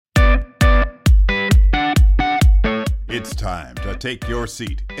It's time to take your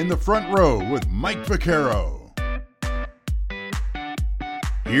seat in the front row with Mike Vaccaro.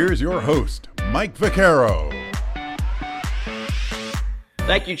 Here's your host, Mike Vaccaro.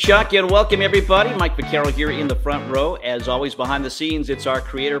 Thank you, Chuck, and welcome everybody. Mike Vaccaro here in the front row. As always, behind the scenes, it's our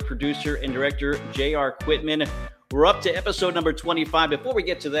creator, producer, and director, J.R. Quitman. We're up to episode number 25. Before we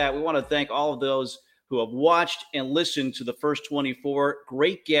get to that, we want to thank all of those who have watched and listened to the first 24.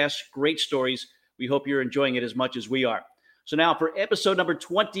 Great guests, great stories. We hope you're enjoying it as much as we are. So now for episode number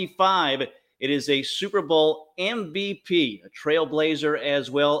 25, it is a Super Bowl MVP, a trailblazer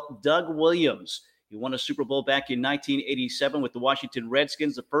as well, Doug Williams. He won a Super Bowl back in 1987 with the Washington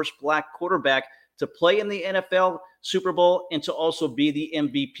Redskins, the first black quarterback to play in the NFL Super Bowl and to also be the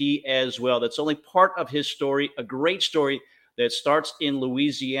MVP as well. That's only part of his story, a great story that starts in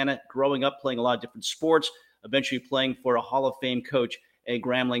Louisiana, growing up, playing a lot of different sports, eventually playing for a Hall of Fame coach at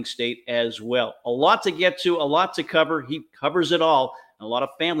Grambling State as well. A lot to get to, a lot to cover. He covers it all, and a lot of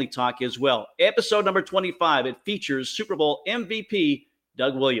family talk as well. Episode number 25, it features Super Bowl MVP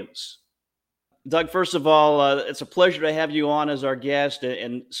Doug Williams. Doug, first of all, it's a pleasure to have you on as our guest,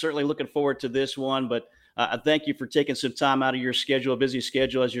 and certainly looking forward to this one. But I thank you for taking some time out of your schedule, a busy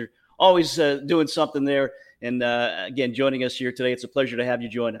schedule, as you're always doing something there. And again, joining us here today, it's a pleasure to have you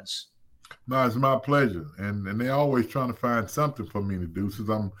join us. No, it's my pleasure. And they're always trying to find something for me to do. Since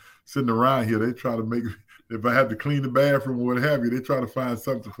I'm sitting around here, they try to make, if I have to clean the bathroom or what have you, they try to find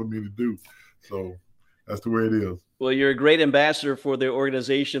something for me to do. So that's the way it is. Well, you're a great ambassador for the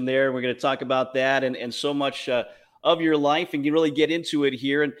organization there. We're going to talk about that and so much of your life, and you really get into it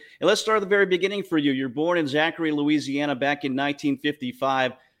here. And let's start at the very beginning for you. You're born in Zachary, Louisiana back in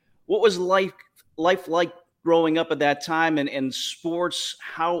 1955. What was life like growing up at that time, and sports?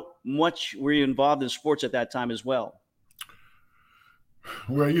 How much were you involved in sports at that time as well?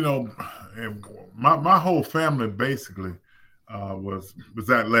 Well, you know, my whole family basically was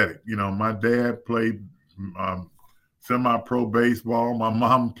athletic. You know, my dad played semi-pro baseball. My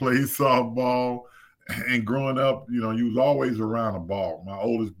mom played softball. And growing up, you know, you was always around a ball. My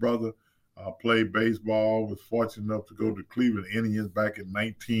oldest brother played baseball, was fortunate enough to go to Cleveland Indians back in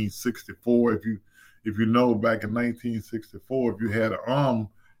 1964. If you know, back in 1964, if you had an arm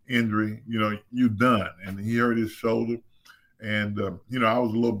injury, you know, you done. And he hurt his shoulder. And, you know, I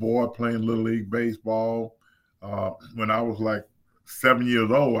was a little boy playing Little League baseball. When I was like 7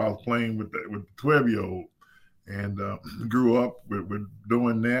 years old, I was playing with the 12-year-old. And grew up with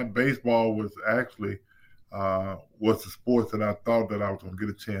doing that. Baseball was actually was the sport that I thought that I was going to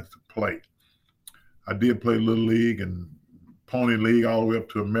get a chance to play. I did play Little League and Pony League all the way up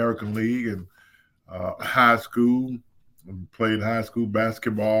to American League and high school. Played high school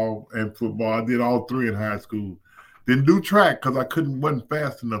basketball and football. I did all three in high school. Didn't do track because I wasn't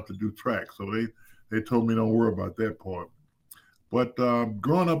fast enough to do track. So they told me don't worry about that part. But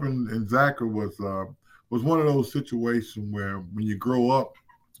growing up in Zachary was one of those situations where when you grow up,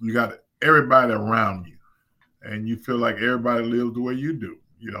 you got everybody around you and you feel like everybody lives the way you do.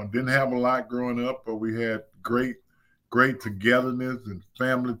 You know, didn't have a lot growing up, but we had great togetherness and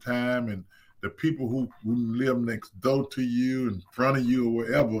family time, and the people who live next door to you, in front of you or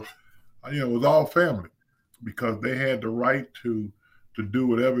wherever, you know, it was all family because they had the right to do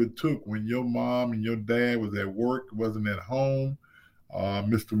whatever it took when your mom and your dad was at work, wasn't at home.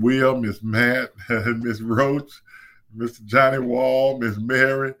 Mr. Will, Miss Matt, Miss Roach, Mr. Johnny Wall, Miss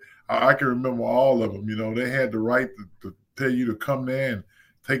Mary. I can remember all of them. You know, they had the right to tell you to come there and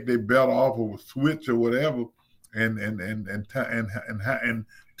take their belt off or switch or whatever, and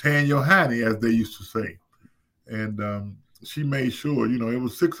tan your honey, as they used to say. And she made sure. You know, it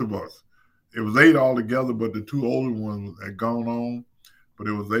was 6 of us. It was 8 altogether, but the 2 older ones had gone on. But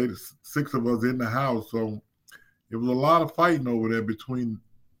it was 6 of us in the house, so. It was a lot of fighting over there between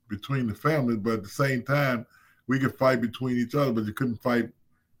the families, but at the same time, we could fight between each other, but you couldn't fight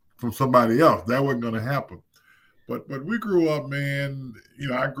from somebody else. That wasn't going to happen. But we grew up, man. You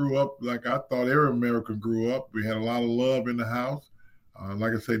know, I grew up like I thought every American grew up. We had a lot of love in the house.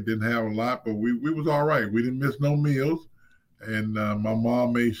 Like I said, didn't have a lot, but we was all right. We didn't miss no meals, and my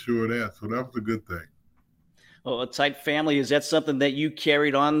mom made sure of that, so that was a good thing. Well, a tight family, is that something that you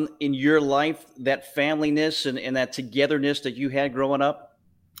carried on in your life, that familyness and that togetherness that you had growing up?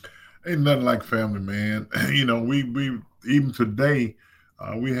 Ain't nothing like family, man. You know, we even today,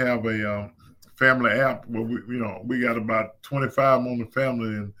 we have a family app where we got about 25 on the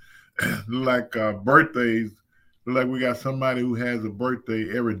family, and like birthdays, like we got somebody who has a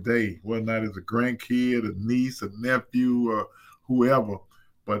birthday every day, whether or not it's a grandkid, a niece, a nephew, or whoever.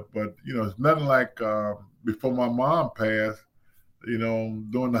 But you know, it's nothing like before my mom passed. You know,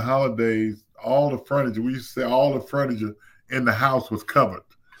 during the holidays, all the furniture. We used to say all the furniture in the house was covered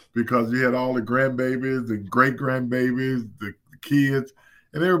because you had all the grandbabies, the great grandbabies, the kids,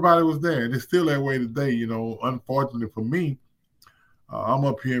 and everybody was there. And it's still that way today. Unfortunately for me, I'm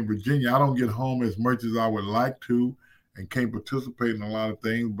up here in Virginia. I don't get home as much as I would like to and can't participate in a lot of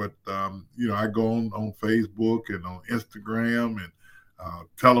things. But, I go on Facebook and on Instagram and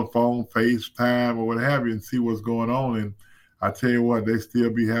telephone, FaceTime, or what have you, and see what's going on. And I tell you what, they still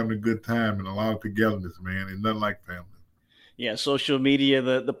be having a good time and a lot of togetherness, man, and nothing like family. Yeah, social media,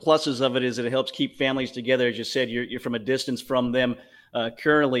 the pluses of it is that it helps keep families together. As you said, you're from a distance from them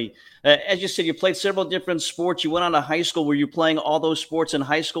currently. As you said, you played several different sports. You went on to high school. Were you playing all those sports in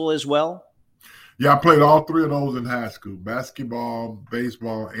high school as well? Yeah, I played all three of those in high school: basketball,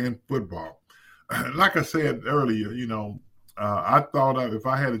 baseball, and football. Like I said earlier, I thought if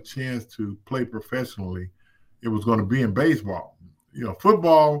I had a chance to play professionally, it was going to be in baseball.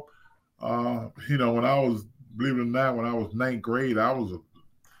 Football, when I was, believe it or not, when I was ninth grade, I was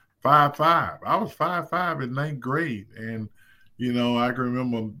 5'5". I was 5'5" in ninth grade. And, I can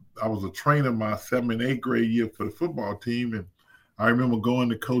remember I was a trainer my 7th and 8th grade year for the football team. And I remember going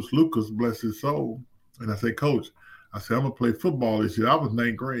to Coach Lucas, bless his soul. And I said, Coach, I'm going to play football this year. I was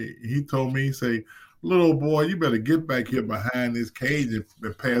ninth grade. He told me, he said, little boy, you better get back here behind this cage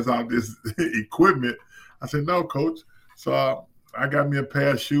and pass out this equipment. I said, no, Coach. So I got me a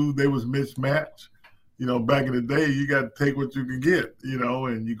pair of shoes. They was mismatched. Back in the day, you got to take what you can get,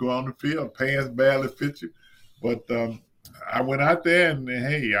 and you go on the field. Pants barely fit you. But I went out there, and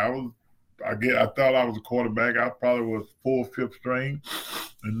hey, I thought I was a quarterback. I probably was 4th, 5th string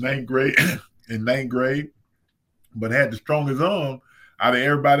in ninth grade, but had the strongest arm out of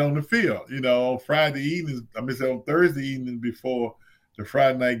everybody on the field. On Friday evenings, on Thursday evening before the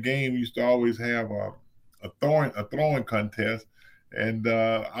Friday night game, we used to always have a throwing contest, and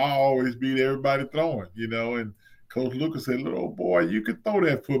I always beat everybody throwing, and Coach Lucas said, little boy, you can throw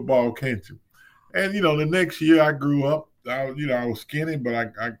that football, can't you? And, the next year I grew up. I was skinny, but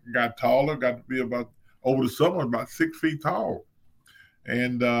I got taller, got to be over the summer, about 6 feet tall.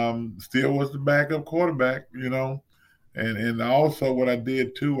 And still was the backup quarterback, And also what I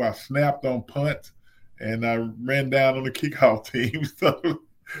did, too, I snapped on punts, and I ran down on the kickoff team. So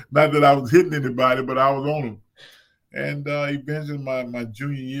not that I was hitting anybody, but I was on them. And eventually my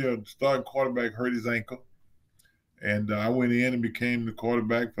junior year, the starting quarterback hurt his ankle. And I went in and became the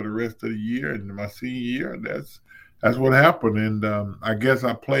quarterback for the rest of the year. And my senior year, that's what happened. And I guess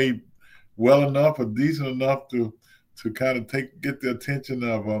I played well enough or decent enough to kind of get the attention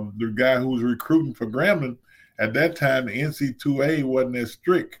of the guy who was recruiting for Grambling. At that time, the NC2A wasn't as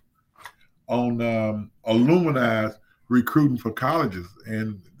strict on alumni recruiting for colleges.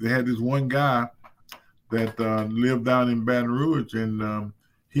 And they had this one guy that lived down in Baton Rouge, and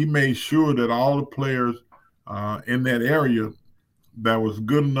he made sure that all the players in that area that was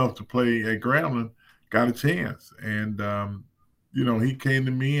good enough to play at Grambling got a chance. And, he came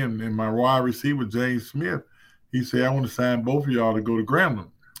to me and my wide receiver, James Smith, he said, I want to sign both of y'all to go to Grambling.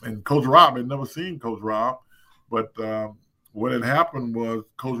 And Coach Rob had never seen Coach Rob, but what had happened was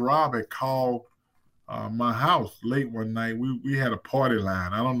Coach Rob had called my house late one night. We had a party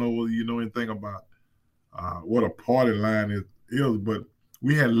line. I don't know whether you know anything about what a party line is, but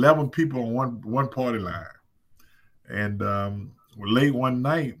we had 11 people on one party line. And late one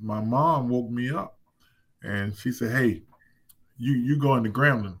night, my mom woke me up, and she said, hey, you going to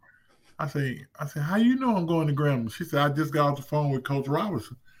Grambling. I said, how you know I'm going to Grambling? She said, I just got off the phone with Coach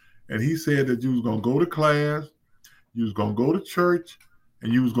Robinson, and he said that you was going to go to class, you was going to go to church,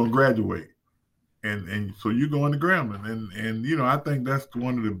 and you was going to graduate. And so you're going to Grambling. And I think that's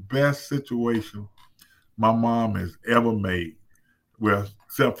one of the best situations my mom has ever made. Well,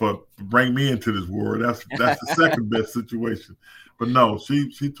 except for bring me into this world. That's the second best situation. But no, she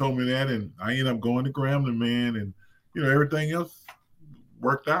told me that, and I ended up going to Grambling, man, and everything else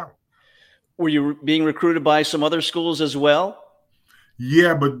worked out. Were you being recruited by some other schools as well?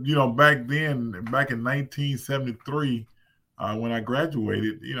 Yeah, but back in 1973, when I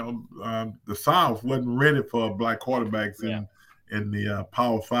graduated, the South wasn't ready for black quarterbacks in the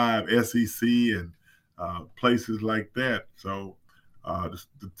Power 5, SEC, and places like that. So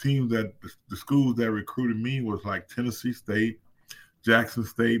the teams the schools that recruited me was like Tennessee State, Jackson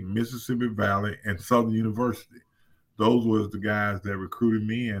State, Mississippi Valley, and Southern University. Those was the guys that recruited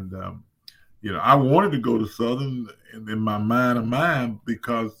me, and I wanted to go to Southern in my mind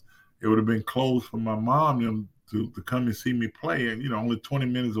because it would have been close for my mom and them to come and see me play, and only 20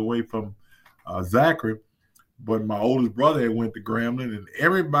 minutes away from Zachary. But my oldest brother had went to Grambling, and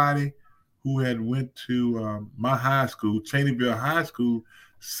everybody who had went to my high school, Cheneyville High School,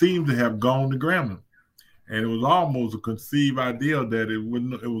 seemed to have gone to Grambling. And it was almost a conceived idea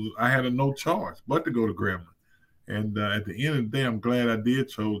that I had no choice but to go to Grambling. And at the end of the day, I'm glad I did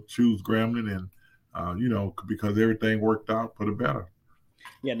choose Grambling, and because everything worked out for the better.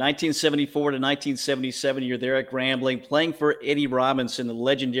 Yeah, 1974 to 1977, you're there at Grambling, playing for Eddie Robinson, the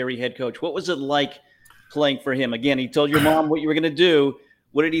legendary head coach. What was it like playing for him? Again, he told your mom what you were going to do.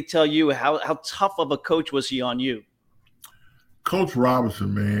 What did he tell you? How tough of a coach was he on you? Coach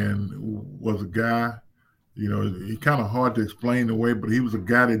Robinson, man, was a guy. He kind of hard to explain the way, but he was a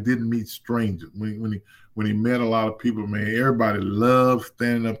guy that didn't meet strangers. When he met a lot of people, man, everybody loved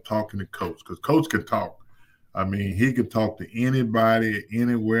standing up talking to Coach, because Coach could talk. I mean, he could talk to anybody,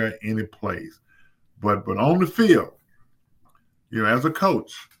 anywhere, any place. But on the field, as a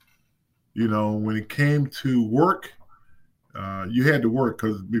coach, when it came to work, you had to work,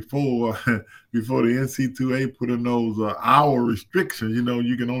 because before the NC2A put in those hour restrictions,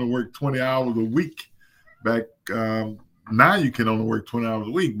 you can only work 20 hours a week. Back now you can only work 20 hours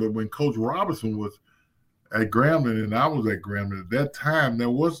a week. But when Coach Robinson was at Grambling and I was at Grambling, at that time there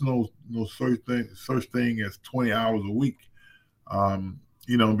was no such thing as 20 hours a week.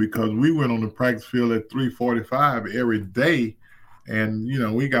 Because we went on the practice field at 3:45 every day, and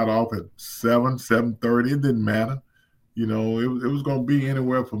we got off at 7:30. It didn't matter. It was going to be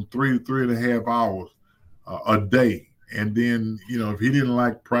anywhere from 3 to 3.5 hours a day. And then if he didn't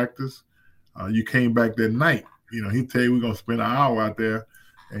like practice, you came back that night. He'd tell you we're going to spend an hour out there,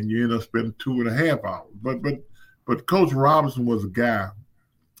 and you end up spending 2.5 hours. But Coach Robinson was a guy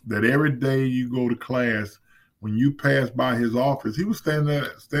that every day you go to class, when you pass by his office, he was standing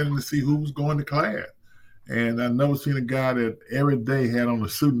to see who was going to class. And I've never seen a guy that every day had on a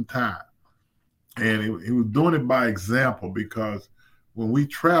suit and tie. And he was doing it by example, because when we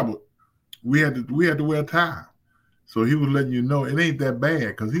traveled, we had to wear a tie. So he was letting you know it ain't that bad,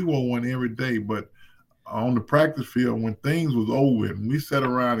 because he wore one every day. But on the practice field, when things was over and we sat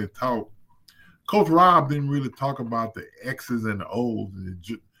around and talked, Coach Rob didn't really talk about the X's and the O's.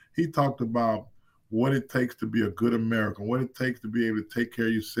 He talked about what it takes to be a good American, what it takes to be able to take care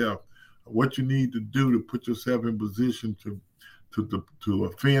of yourself, what you need to do to put yourself in position to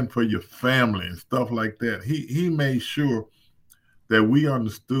offend for your family and stuff like that. He made sure that we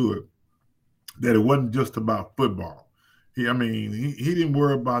understood that it wasn't just about football. He didn't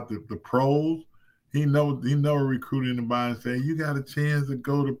worry about the pros. He never recruited anybody and said, you got a chance to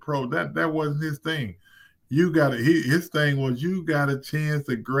go to pro. That wasn't his thing. His thing was, you got a chance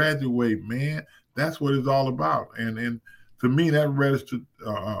to graduate, man. That's what it's all about. And to me, that registered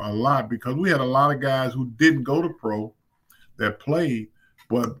a lot, because we had a lot of guys who didn't go to pro that played,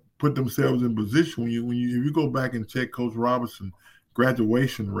 but put themselves in position. If you go back and check Coach Robinson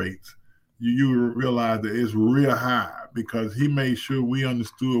graduation rates, you realize that it's real high, because he made sure we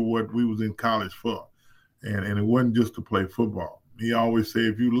understood what we was in college for. And it wasn't just to play football. He always said,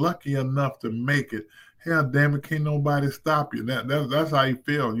 if you're lucky enough to make it, hell damn it, can't nobody stop you. That's how he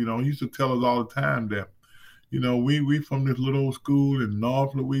felt. He used to tell us all the time that, we from this little old school in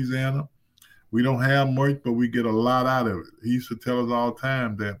North Louisiana. We don't have much, but we get a lot out of it. He used to tell us all the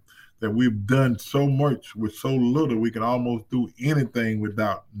time that we've done so much with so little, we can almost do anything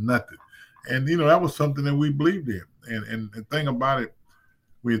without nothing. And, that was something that we believed in. And the thing about it,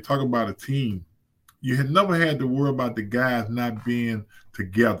 when you talk about a team, you had never had to worry about the guys not being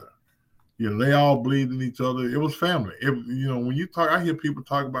together. They all believed in each other. It was family. When you talk, I hear people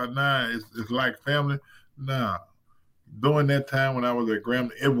talk about now, it's like family. Nah, during that time when I was at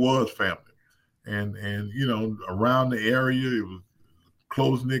Grambling, it was family. And around the area, it was a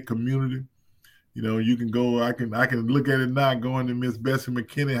close-knit community. You can go, I can look at it now, going to Miss Bessie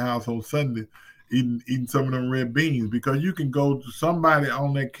McKinney house on Sunday, eating some of them red beans, because you can go to somebody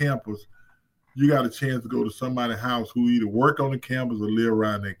on that campus. You got a chance to go to somebody's house who either work on the campus or live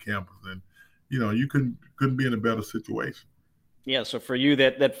around that campus. And, you couldn't be in a better situation. Yeah, so for you,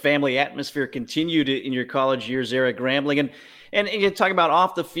 that family atmosphere continued in your college years there at Grambling. And you talk about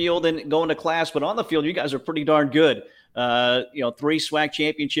off the field and going to class, but on the field, you guys are pretty darn good. 3 SWAC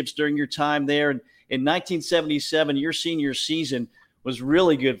championships during your time there. And in 1977, your senior season was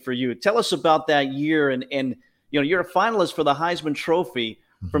really good for you. Tell us about that year. And you're a finalist for the Heisman Trophy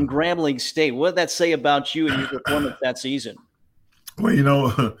from Grambling State. What did that say about you and your performance that season?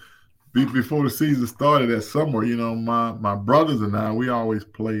 Well, before the season started that summer, my brothers and I, we always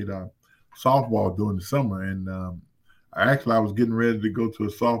played softball during the summer. And I was getting ready to go to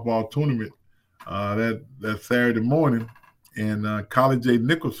a softball tournament that Saturday morning. And College J.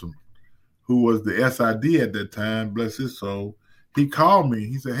 Nicholson, who was the SID at that time, bless his soul, he called me.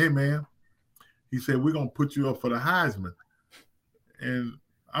 He said, hey, man, he said, we're going to put you up for the Heisman. And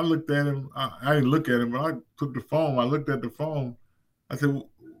I looked at him. I didn't look at him, but I took the phone. I looked at the phone. I said,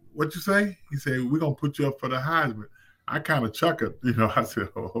 "What you say?" He said, "We're gonna put you up for the Heisman." I kind of chuckled, I said,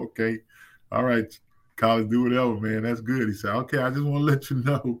 "Oh, okay, all right, college, do whatever, man. That's good." He said, "Okay, I just want to let you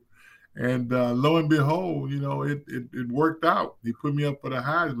know." And lo and behold, it worked out. He put me up for the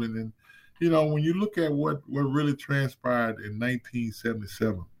Heisman, and when you look at what really transpired in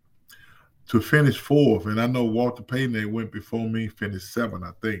 1977, to finish fourth, and I know Walter Payton, they went before me, finished seventh,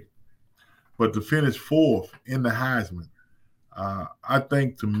 I think, but to finish fourth in the Heisman, I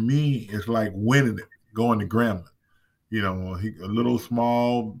think to me it's like winning it, going to Grambling. A little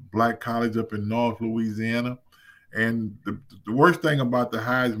small black college up in North Louisiana. And the worst thing about the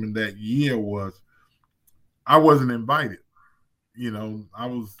Heisman that year was I wasn't invited. I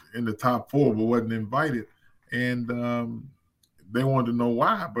was in the top four, but wasn't invited. And they wanted to know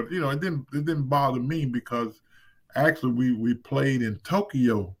why. But, it didn't bother me because actually we played in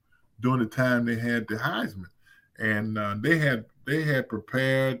Tokyo during the time they had the Heisman. And they had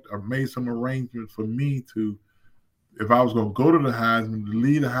prepared or made some arrangements for me to, if I was going to go to the Heisman, to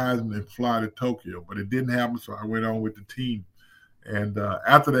lead the Heisman and fly to Tokyo. But it didn't happen, so I went on with the team. And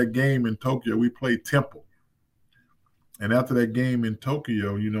after that game in Tokyo, we played Temple. And after that game in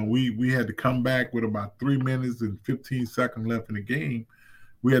Tokyo, we had to come back with about 3 minutes and 15 seconds left in the game.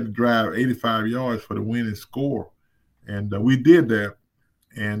 We had to drive 85 yards for the winning score. And we did that.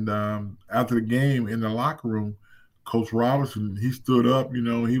 And after the game in the locker room, Coach Robinson, he stood up,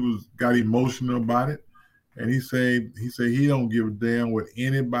 he got emotional about it. And he said he don't give a damn what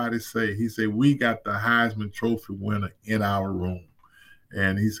anybody say. He said, we got the Heisman Trophy winner in our room.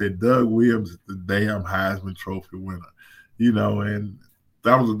 And he said, Doug Williams is the damn Heisman Trophy winner. And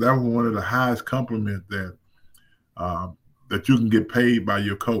that was one of the highest compliments that you can get paid by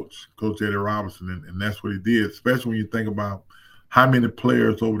your coach, Coach Eddie Robinson. And that's what he did, especially when you think about how many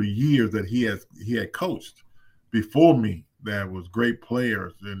players over the years that he had coached before me that was great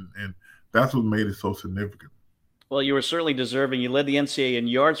players. And that's what made it so significant. Well, you were certainly deserving. You led the NCAA in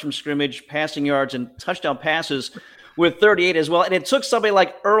yards from scrimmage, passing yards, and touchdown passes with 38 as well. And it took somebody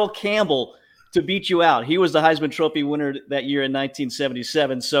like Earl Campbell to beat you out. He was the Heisman Trophy winner that year in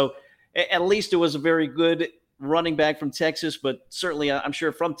 1977. So at least it was a very good running back from Texas, but certainly I'm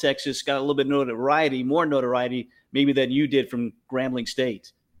sure from Texas got a little bit of notoriety, more notoriety maybe than you did from Grambling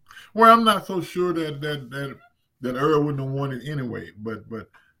State. Well, I'm not so sure that Earl wouldn't have won it anyway, but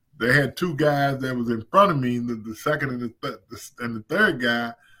they had two guys that was in front of me. The second and the third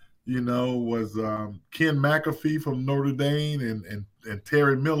guy, was Ken McAfee from Notre Dame and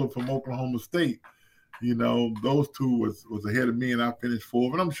Terry Miller from Oklahoma State. Those two was ahead of me, and I finished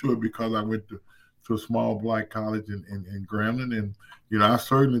fourth. And I'm sure because I went to a small black college in Grambling. And, I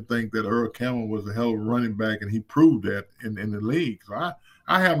certainly think that Earl Campbell was a hell of a running back, and he proved that in the league. So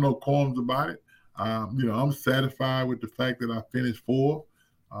I have no qualms about it. I'm satisfied with the fact that I finished fourth.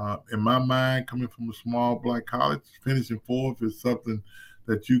 In my mind, coming from a small black college, finishing fourth is something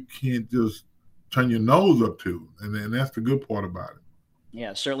that you can't just turn your nose up to. And that's the good part about it.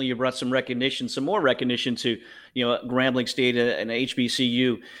 Yeah, certainly you brought some more recognition to, Grambling State and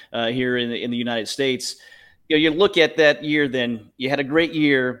HBCU here in the United States. You look at that year, then you had a great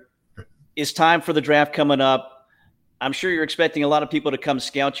year. It's time for the draft coming up. I'm sure you're expecting a lot of people to come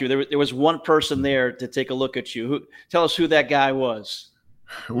scout you. There was one person there to take a look at you. Tell us who that guy was.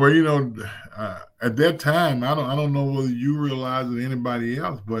 Well, at that time, I don't know whether you realize it or anybody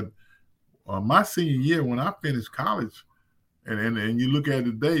else, but my senior year when I finished college, and you look at it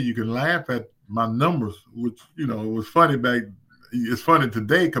today, you can laugh at my numbers, which it was funny back. It's funny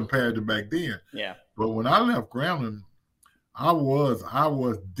today compared to back then. Yeah. But when I left Grambling, I was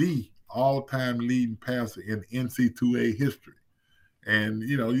the all-time leading passer in NC2A history, and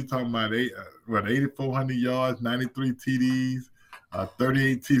you're talking about 8,400 yards, 93 TDs.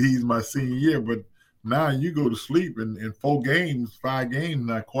 38 TDs my senior year, but now you go to sleep in 5 games,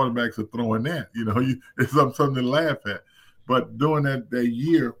 now quarterbacks are throwing that. It's something to laugh at. But during that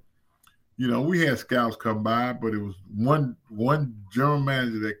year, we had scouts come by, but it was one general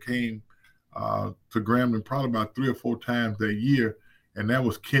manager that came to Grambling probably about 3 or 4 times that year, and that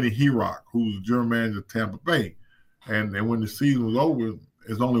was Kenny Herock, who was the general manager of Tampa Bay. And when the season was over,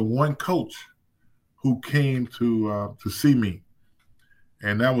 there's only one coach who came to see me.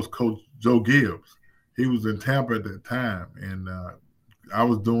 And that was Coach Joe Gibbs. He was in Tampa at that time, and I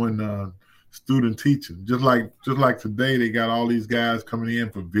was doing student teaching. Just like today, they got all these guys coming in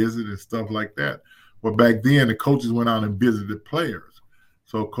for visit and stuff like that. Well, back then, the coaches went out and visited players.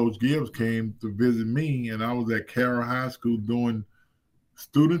 So Coach Gibbs came to visit me, and I was at Carroll High School doing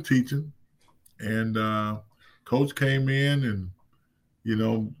student teaching. And Coach came in and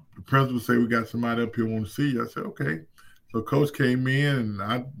The principal said, we got somebody up here want to see you. I said, okay. So Coach came in, and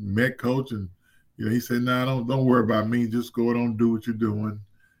I met Coach, and he said, "No, don't worry about me. Just go on, do what you're doing."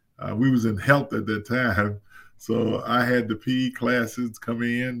 We was in health at that time, so I had the PE classes come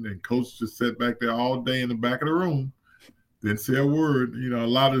in, and Coach just sat back there all day in the back of the room, didn't say a word. A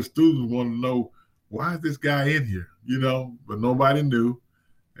lot of the students wanted to know, why is this guy in here? But nobody knew.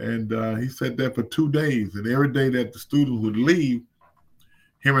 And he sat there for 2 days, and every day that the students would leave,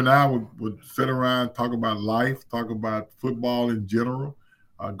 him and I would sit around, talk about life, talk about football in general,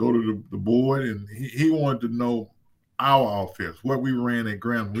 go to the board, and he wanted to know our offense, what we ran at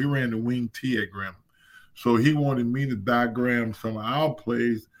Graham. We ran the wing T at Graham. So he wanted me to diagram some of our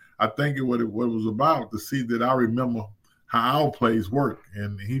plays. I think what it was about, to see that I remember how our plays work.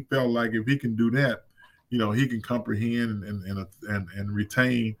 And he felt like if he can do that, he can comprehend and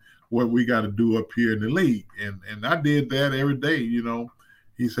retain what we got to do up here in the league. And I did that every day,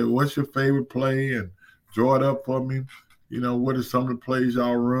 He said, what's your favorite play? And draw it up for me. What are some of the plays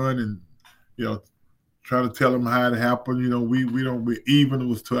y'all run? And, try to tell them how it happened. We even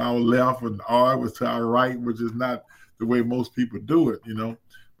was to our left and R was to our right, which is not the way most people do it,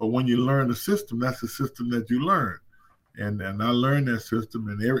 But when you learn the system, that's the system that you learn. And I learned that system,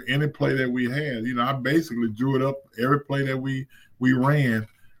 and any play that we had, I basically drew it up every play that we ran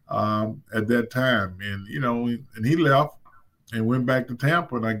at that time. And, and he left and went back to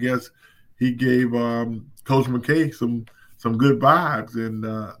Tampa, and I guess he gave Coach McKay some good vibes, and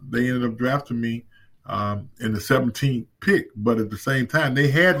they ended up drafting me in the 17th pick. But at the same time, they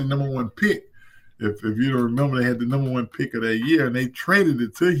had the number 1 pick. If you don't remember, they had the number 1 pick of that year, and they traded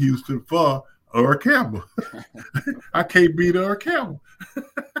it to Houston for Earl Campbell. I can't beat Earl Campbell.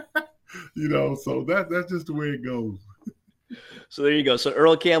 So that's just the way it goes. So there you go. So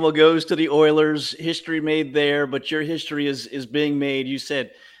Earl Campbell goes to the Oilers. History made there, but your history is being made. You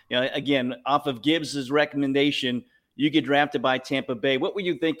said, again, off of Gibbs's recommendation, you get drafted by Tampa Bay. What were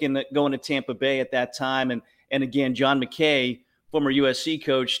you thinking going to Tampa Bay at that time? And again, John McKay, former USC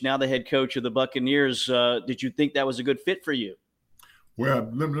coach, now the head coach of the Buccaneers. Did you think that was a good fit for you? Well,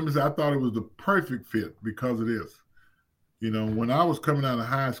 let me say, I thought it was the perfect fit because of this. When I was coming out of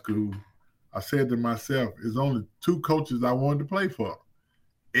high school, I said to myself, there's only 2 coaches I wanted to play for,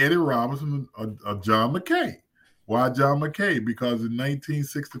 Eddie Robinson or John McKay. Why John McKay? Because in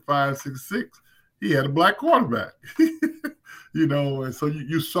 1965-66, he had a black quarterback, and so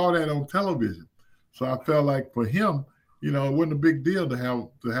you saw that on television. So I felt like for him, it wasn't a big deal to have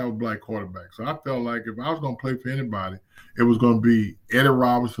a black quarterback. So I felt like if I was going to play for anybody, it was going to be Eddie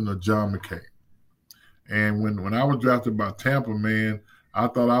Robinson or John McKay. And when I was drafted by Tampa, man, I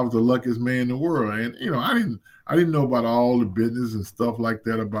thought I was the luckiest man in the world. And, I didn't know about all the business and stuff like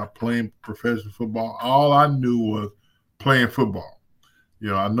that about playing professional football. All I knew was playing football.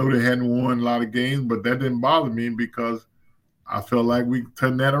 I know they hadn't won a lot of games, but that didn't bother me because I felt like we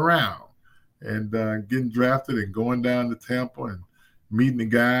turned that around. And getting drafted and going down to Tampa and meeting the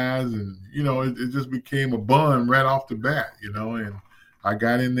guys, and it just became a bond right off the bat, and I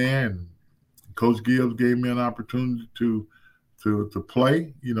got in there, and Coach Gibbs gave me an opportunity to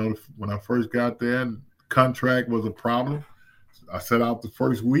play. When I first got there, contract was a problem. I sat out the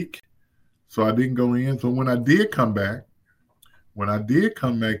first week, so I didn't go in. So when I did come back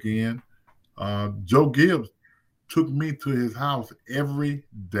in, Joe Gibbs took me to his house every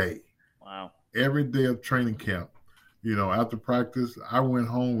day. Wow. Every day of training camp. After practice, I went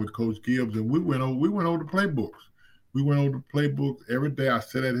home with Coach Gibbs, and we went over the playbooks. We went over the playbooks every day. I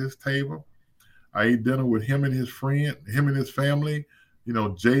sat at his table. I ate dinner with him and his family.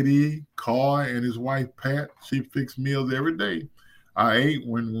 JD, Carr, and his wife, Pat. She fixed meals every day. I ate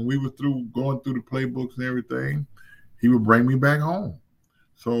when we were through going through the playbooks and everything. He would bring me back home.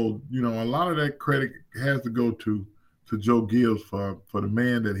 So, a lot of that credit has to go to Joe Gibbs for the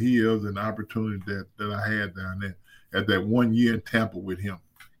man that he is and the opportunity that I had down there at that 1 year in Tampa with him.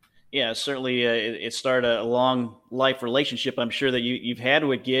 Yeah, certainly it started a long life relationship, I'm sure, that you've had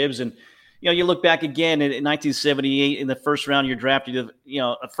with Gibbs. And, you look back again in 1978 in the first round, you're drafted,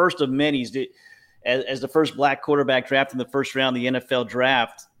 a first of many as the first black quarterback drafted in the first round of the NFL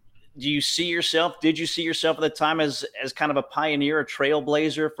draft. Did you see yourself at the time as kind of a pioneer, a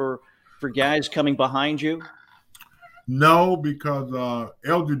trailblazer for guys coming behind you? No, because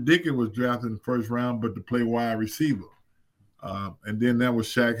Eldridge Dickens was drafted in the first round, but to play wide receiver. And then that was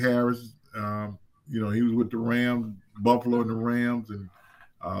Shaq Harris. He was with the Rams, Buffalo and the Rams, and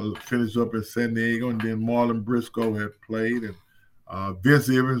finished up in San Diego. And then Marlon Briscoe had played. And Vince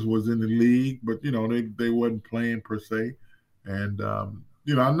Evans was in the league, but, they wasn't playing per se. And,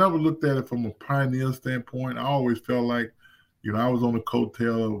 I never looked at it from a pioneer standpoint. I always felt like, I was on the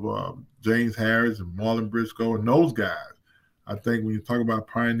coattail of James Harris and Marlon Briscoe and those guys. I think when you talk about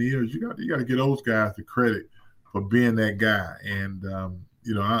pioneers, you got to give those guys the credit for being that guy. And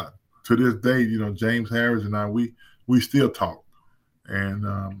to this day, James Harris and I, we still talk. And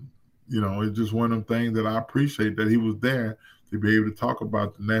it's just one of them things that I appreciate that he was there to be able to talk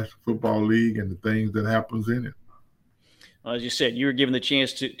about the National Football League and the things that happens in it. As you said, you were given the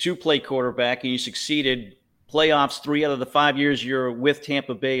chance to play quarterback, and you succeeded. Playoffs 3 out of the 5 years you're with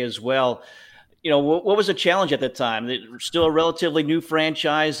Tampa Bay as well. What was the challenge at the time? They were still a relatively new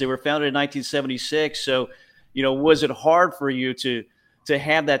franchise. They were founded in 1976. So, was it hard for you to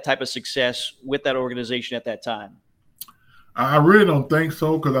have that type of success with that organization at that time? I really don't think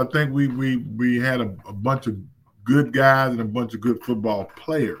so, because I think we had a bunch of good guys and a bunch of good football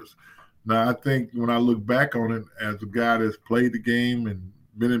players. Now, I think when I look back on it as a guy that's played the game and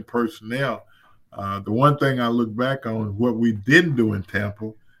been in personnel, the one thing I look back on is what we didn't do in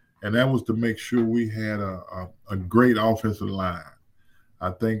Tampa, and that was to make sure we had a great offensive line. I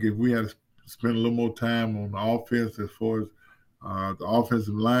think if we had spent a little more time on the offense as far as the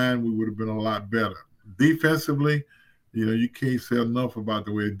offensive line, we would have been a lot better. Defensively, you can't say enough about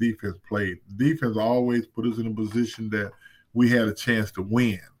the way the defense played. The defense always put us in a position that we had a chance to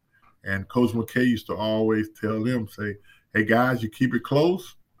win. And Coach McKay used to always tell them, say, hey, guys, you keep it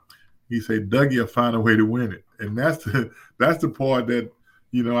close. He said, Dougie will find a way to win it. And that's the part that,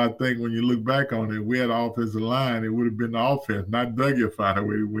 I think when you look back on it, we had an offensive line, it would have been the offense, not Dougie will find a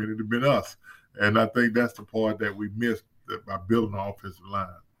way to win it. It would have been us. And I think that's the part that we missed by building an offensive line.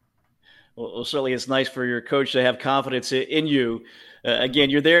 Well, certainly it's nice for your coach to have confidence in you. Again,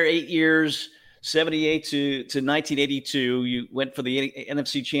 you're there 8 years, 78 to 1982. You went for the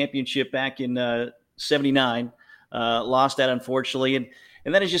NFC Championship back in 79, lost that unfortunately.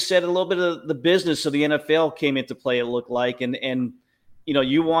 And then, as you said, a little bit of the business of the NFL came into play, it looked like. And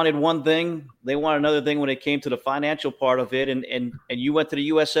you wanted one thing, they wanted another thing when it came to the financial part of it. And you went to the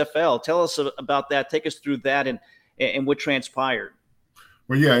USFL. Tell us about that. Take us through that and what transpired.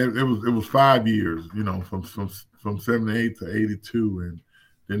 Well, yeah, it was 5 years, from 78 to 82. And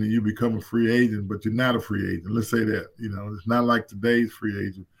then you become a free agent, but you're not a free agent. Let's say that, it's not like today's free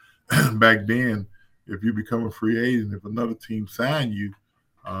agent. Back then, if you become a free agent, if another team signed you,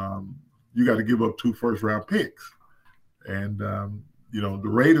 you got to give up 2 first-round picks. And, the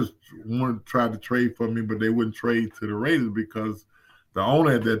Raiders wanted to try to trade for me, but they wouldn't trade to the Raiders because the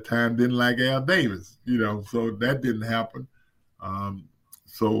owner at that time didn't like Al Davis, so that didn't happen.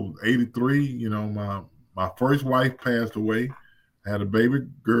 So 83, my first wife passed away, had a baby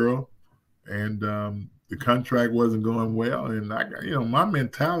girl, and the contract wasn't going well. And my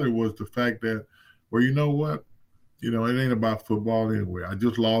mentality was the fact that, well, you know what? It ain't about football anyway. I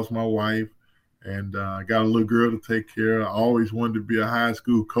just lost my wife, and I got a little girl to take care of. I always wanted to be a high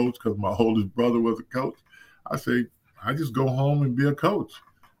school coach because my oldest brother was a coach. I say, I just go home and be a coach.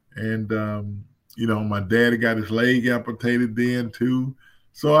 And, my daddy got his leg amputated then too.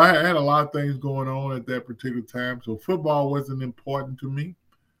 So I had a lot of things going on at that particular time. So football wasn't important to me.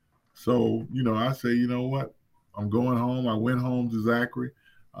 So, I say, you know what? I'm going home. I went home to Zachary.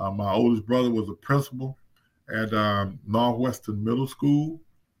 My oldest brother was a principal at Northwestern Middle School.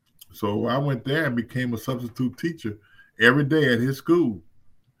 So I went there and became a substitute teacher every day at his school,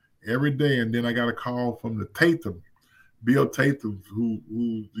 every day. And then I got a call from the Tatum, Bill Tatum, who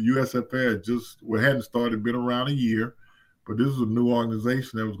the USFL hadn't started, been around a year. But this was a new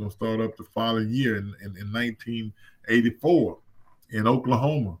organization that was going to start up the following year in 1984 in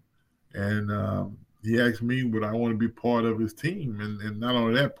Oklahoma. And he asked me would I want to be part of his team and not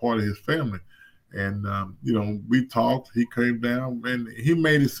only that, part of his family. And, we talked. He came down and he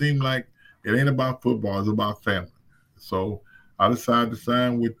made it seem like it ain't about football. It's about family. So I decided to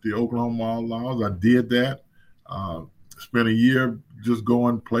sign with the Oklahoma Outlaws. I did that. Spent a year just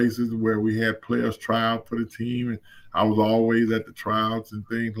going places where we had players try out for the team. And I was always at the tryouts and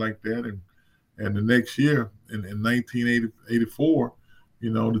things like that. And the next year, in 1984,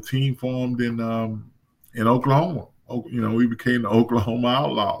 the team formed in Oklahoma. We became the Oklahoma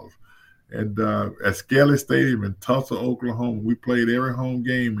Outlaws. And at Skelly Stadium in Tulsa, Oklahoma, we played every home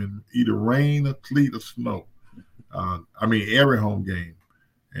game in either rain or sleet or snow. Every home game.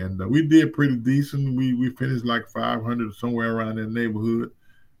 And we did pretty decent. We finished like 500 somewhere around that neighborhood.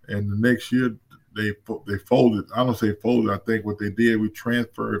 And the next year, they folded. I don't say folded. I think what they did, we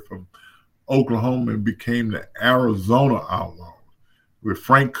transferred from Oklahoma and became the Arizona Outlaws with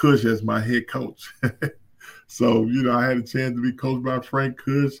Frank Kush as my head coach. So, I had a chance to be coached by Frank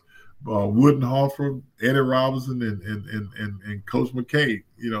Kush, Woodenhofer, Eddie Robinson, and Coach McKay.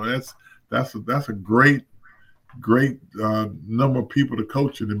 That's a great great number of people to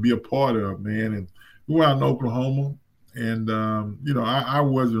coach it and be a part of, man. And we went out in Oklahoma, and I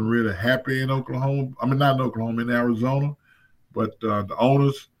wasn't really happy in Oklahoma. I mean, not in Oklahoma, in Arizona, but the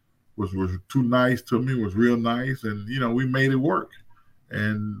owners was too nice to me. Was real nice, and we made it work.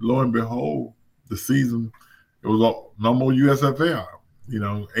 And lo and behold, the season it was no more USFL.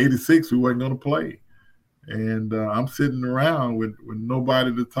 86 we wasn't going to play. And I'm sitting around with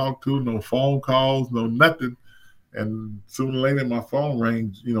nobody to talk to, no phone calls, no nothing. And sooner or later, my phone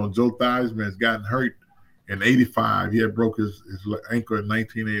rang. Joe Theismann has gotten hurt in 85. He had broke his ankle in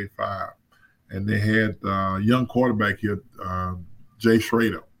 1985. And they had a young quarterback here, Jay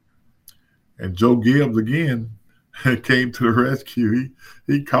Schrader. And Joe Gibbs, again, came to the rescue.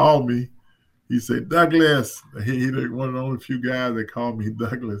 He called me. He said, Douglas. He one of the only few guys that called me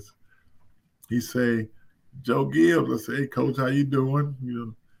Douglas. He said, Joe Gibbs. I said, hey, Coach, how you doing?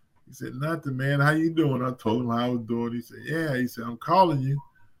 He said, nothing, man. How you doing? I told him how I was doing. He said, yeah. He said, I'm calling you.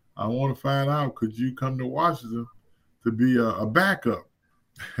 I want to find out, could you come to Washington to be a backup?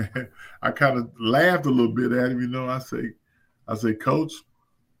 I kind of laughed a little bit at him. I say, Coach,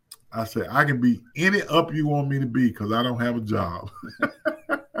 I said, I can be any up you want me to be because I don't have a job.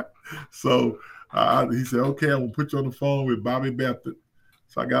 So he said, okay, I'm going to put you on the phone with Bobby Belton.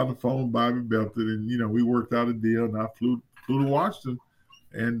 So I got on the phone with Bobby Belton, and, we worked out a deal, and I flew to Washington.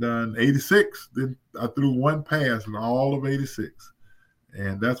 And in 86, then I threw one pass in all of 86.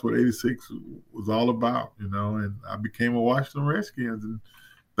 And that's what 86 was all about, and I became a Washington Redskins, and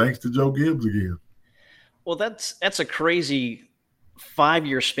thanks to Joe Gibbs again. Well, that's a crazy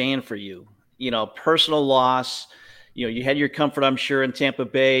 5-year span for you, personal loss. You had your comfort, I'm sure, in Tampa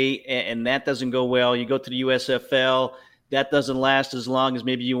Bay, and that doesn't go well. You go to the USFL. That doesn't last as long as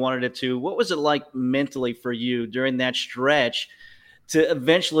maybe you wanted it to. What was it like mentally for you during that stretch to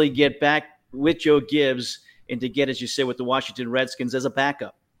eventually get back with Joe Gibbs and to get, as you said, with the Washington Redskins as a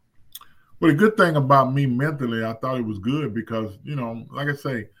backup? Well, the good thing about me mentally, I thought it was good because, like I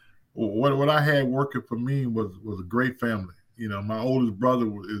say, what I had working for me was a great family. My oldest brother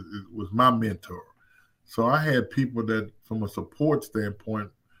was my mentor. So I had people that, from a support standpoint,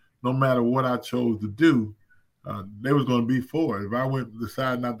 no matter what I chose to do, they was going to be for it. If I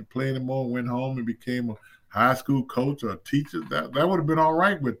decided not to play anymore, went home and became a high school coach or a teacher, that would have been all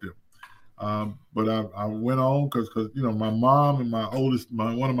right with them. But I went on because my mom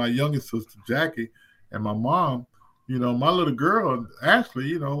and one of my youngest sisters, Jackie, and my mom, my little girl,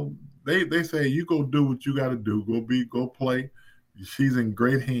 Ashley, they say, you go do what you got to do. Go play. She's in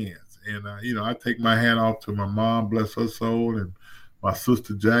great hands. And, I take my hat off to my mom, bless her soul, and my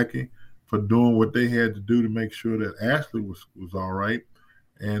sister Jackie for doing what they had to do to make sure that Ashley was all right.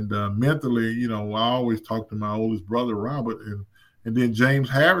 And mentally, I always talk to my oldest brother, Robert, and then James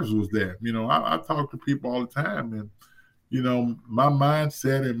Harris was there. I talk to people all the time. And, my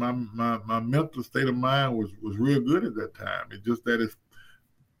mindset and my mental state of mind was real good at that time. It's just that if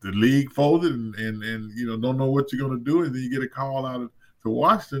the league folded and don't know what you're going to do, and then you get a call out to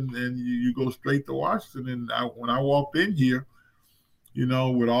Washington, and you go straight to Washington. And when I walked in here,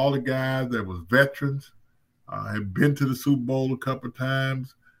 with all the guys that was veterans, had been to the Super Bowl a couple of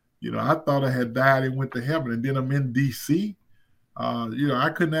times, I thought I had died and went to heaven. And then I'm in D.C.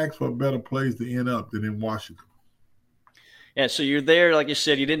 I couldn't ask for a better place to end up than in Washington. Yeah, so you're there, like you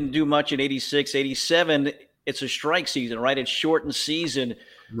said, you didn't do much in 86, 87. It's a strike season, right? It's shortened season.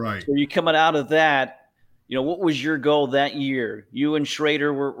 Right. So you're coming out of that. What was your goal that year? You and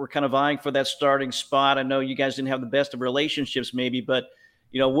Schrader were kind of vying for that starting spot. I know you guys didn't have the best of relationships maybe, but,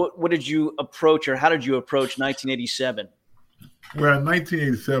 what did you approach, or how did you approach 1987? Well, in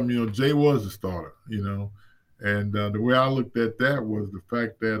 1987, Jay was the starter, and the way I looked at that was the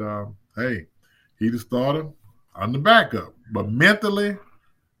fact that, hey, he the starter, I'm the backup. But mentally,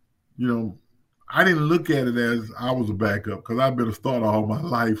 I didn't look at it as I was a backup because I've been a starter all my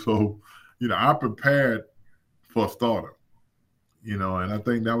life. So, I prepared for a starter, and I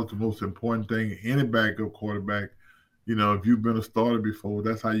think that was the most important thing. Any backup quarterback, if you've been a starter before,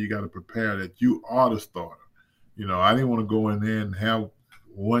 that's how you got to prepare, that you are the starter. I didn't want to go in there and have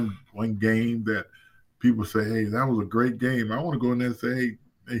one game that people say, hey, that was a great game. I want to go in there and say,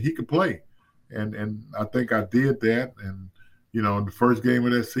 hey, he could play. And I think I did that. And, the first game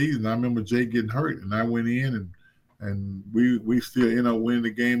of that season, I remember Jay getting hurt, and I went in and we still ended up winning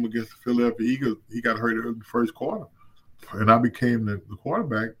the game against the Philadelphia Eagles. He got hurt in the first quarter, and I became the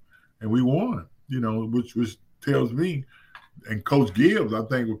quarterback, and we won, which tells me, and Coach Gibbs, I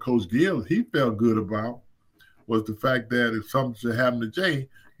think what Coach Gibbs, he felt good about was the fact that if something should happen to Jay,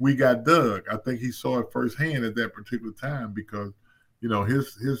 we got Doug. I think he saw it firsthand at that particular time because,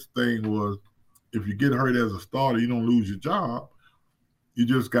 his thing was if you get hurt as a starter, you don't lose your job. You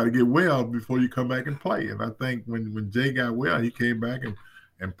just got to get well before you come back and play. And I think when Jay got well, he came back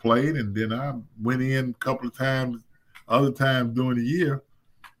and played. And then I went in a couple of times, other times during the year,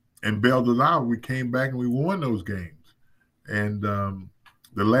 and bailed it out. We came back and we won those games. And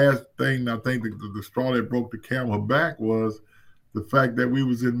the last thing I think the straw that broke the camel's back was the fact that we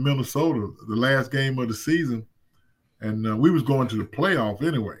was in Minnesota, the last game of the season, and we was going to the playoff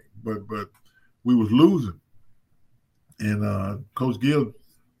anyway, but we was losing. And Coach Gill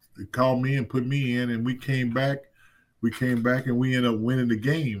called me and put me in, and we came back. We came back and we ended up winning the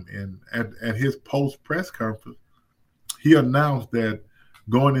game. And at his post press conference, he announced that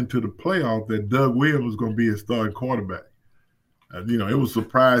going into the playoff that Doug Williams was going to be his starting quarterback. It was a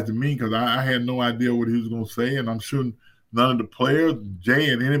surprise to me because I had no idea what he was going to say, and I'm sure none of the players, Jay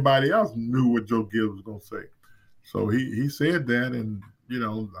and anybody else, knew what Joe Gibbs was going to say. So he said that, and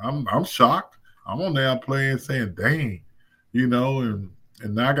I'm shocked. I'm on there playing saying, "Dang," and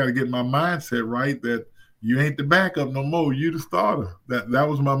now I got to get my mindset right that you ain't the backup no more. You the starter. That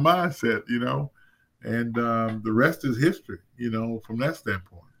was my mindset, and the rest is history, from that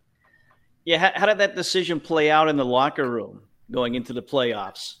standpoint. Yeah, how did that decision play out in the locker room going into the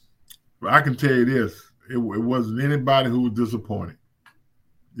playoffs? Well, I can tell you this: it wasn't anybody who was disappointed.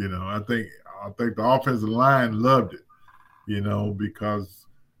 I think the offensive line loved it, because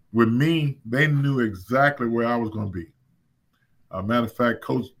with me, they knew exactly where I was going to be. Matter of fact,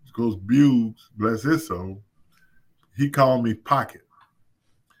 Coach Buggs, bless his soul, he called me pocket.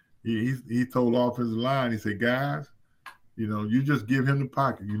 He told the offensive line, he said, "Guys, you just give him the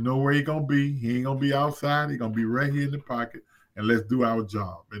pocket. You know where he's going to be. He ain't going to be outside. He's going to be right here in the pocket, and let's do our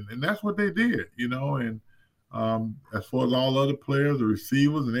job." And that's what they did, and as far as all other players, the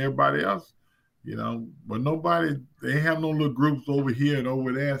receivers and everybody else, but they have no little groups over here and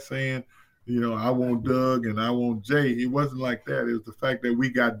over there saying, I want Doug and I want Jay. It wasn't like that. It was the fact that we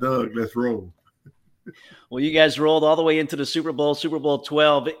got Doug. Let's roll. Well, you guys rolled all the way into the Super Bowl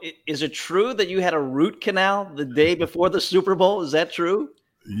 12. Is it true that you had a root canal the day before the Super Bowl? Is that true?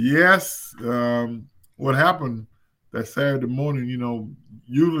 Yes. What happened that Saturday morning,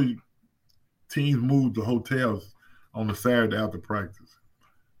 usually teams move to hotels on the Saturday after practice.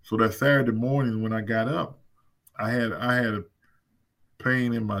 So that Saturday morning when I got up, I had a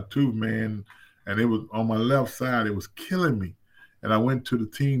pain in my tooth, man, and it was on my left side. It was killing me. And I went to the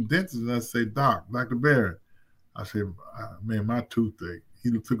team dentist and I said, Dr. Barrett, I said, man, my toothache.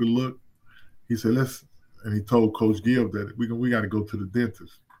 He took a look. He said, and he told Coach Gill that we got to go to the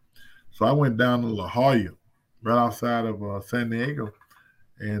dentist. So I went down to La Jolla, right outside of San Diego,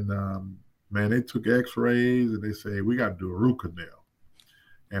 and man, they took x-rays and they said, "Hey, we got to do a root canal."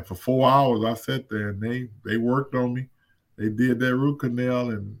 And for 4 hours, I sat there and they worked on me. They did that root canal.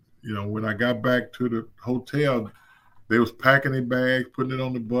 And, when I got back to the hotel, they was packing their bags, putting it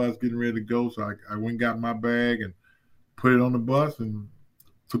on the bus, getting ready to go. So I went and got my bag and put it on the bus and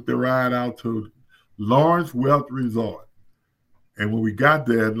took the ride out to Lawrence Welk Resort. And when we got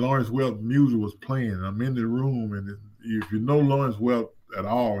there, Lawrence Welk music was playing. I'm in the room, and if you know Lawrence Welk at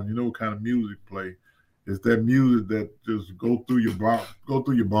all, and you know what kind of music play, it's that music that just go through your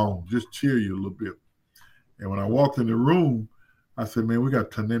bones, just cheer you a little bit. And when I walked in the room, I said, "Man, we got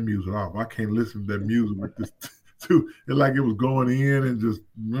to turn that music off. I can't listen to that music with this too." It's like it was going in and just.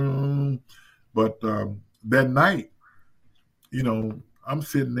 But that night, I'm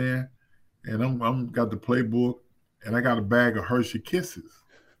sitting there, and I'm got the playbook, and I got a bag of Hershey Kisses.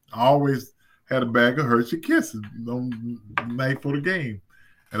 I always had a bag of Hershey Kisses on the night for the game.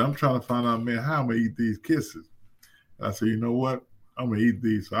 And I'm trying to find out, man, how I'm going to eat these Kisses. And I said, you know what? I'm going to eat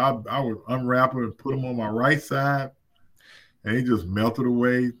these. So I would unwrap them and put them on my right side, and they just melted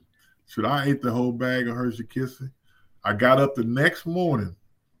away. Should I ate the whole bag of Hershey Kisses? I got up the next morning.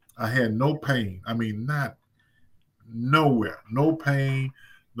 I had no pain. I mean, not nowhere. No pain,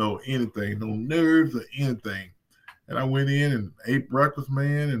 no anything, no nerves or anything. And I went in and ate breakfast,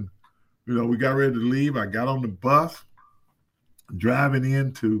 man, and, we got ready to leave. I got on the bus, driving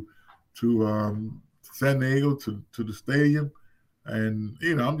into San Diego to the stadium. And,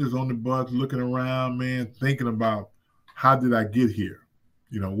 I'm just on the bus looking around, man, thinking about how did I get here?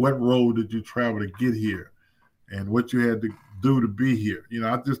 What road did you travel to get here? And what you had to do to be here.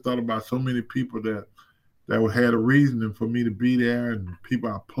 I just thought about so many people that had a reason for me to be there, and people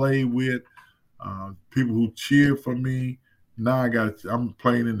I played with, people who cheered for me. Now I'm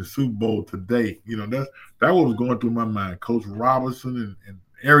playing in the Super Bowl today. That was going through my mind. Coach Robinson and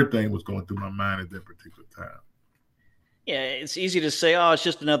everything was going through my mind at that particular time. Yeah, it's easy to say, "Oh, it's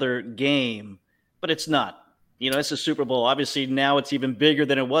just another game," but it's not. It's a Super Bowl. Obviously, now it's even bigger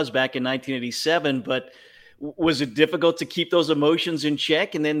than it was back in 1987. But was it difficult to keep those emotions in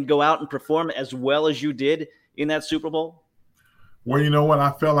check and then go out and perform as well as you did in that Super Bowl? Well, you know what?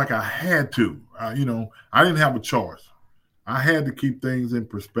 I felt like I had to. I didn't have a choice. I had to keep things in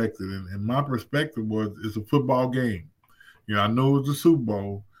perspective. And my perspective was it's a football game. I know it's a Super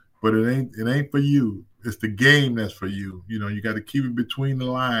Bowl, but it ain't for you. It's the game that's for you. You got to keep it between the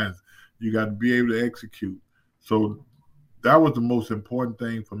lines. You got to be able to execute. So that was the most important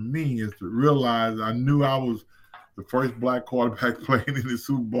thing for me, is to realize I knew I was the first black quarterback playing in the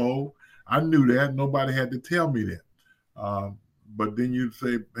Super Bowl. I knew that. Nobody had to tell me that. But then you'd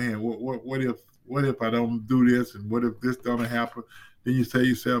say, man, what if I don't do this, and what if this doesn't happen? Then you say to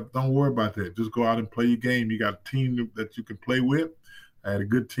yourself, don't worry about that. Just go out and play your game. You got a team that you can play with. I had a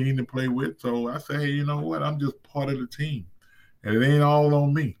good team to play with. So I say, hey, you know what? I'm just part of the team. And it ain't all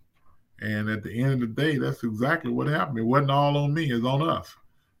on me. And at the end of the day, that's exactly what happened. It wasn't all on me. It's on us.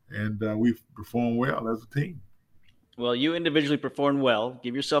 And we performed well as a team. Well, you individually performed well.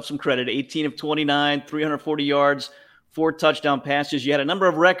 Give yourself some credit. 18 of 29, 340 yards, 4 touchdown passes. You had a number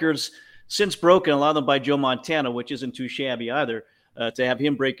of records since broken, a lot of them by Joe Montana, which isn't too shabby either, to have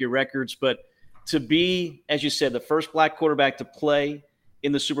him break your records. But to be, as you said, the first black quarterback to play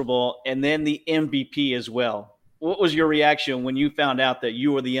in the Super Bowl and then the MVP as well. What was your reaction when you found out that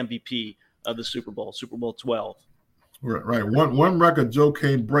you were the MVP of the Super Bowl 12? Right. One record Joe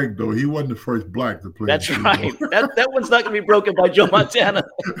can't break, though. He wasn't the first black to play. That's right. That one's not going to be broken by Joe Montana.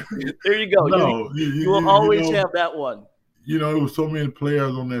 There you go. No, you will always have that one. There was so many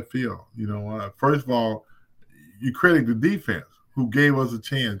players on that field. First of all, you credit the defense who gave us a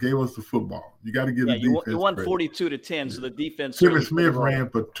chance, gave us the football. You got to give the defense you won credit. 42-10, so the defense. Timmy Smith ran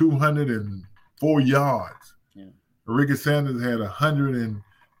for 204 yards. Yeah. Ricky Sanders had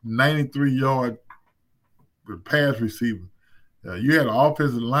 193 yard pass receiver. You had an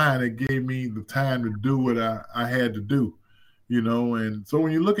offensive line that gave me the time to do what I had to do. And so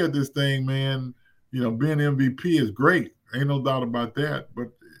when you look at this thing, man, being MVP is great. Ain't no doubt about that. But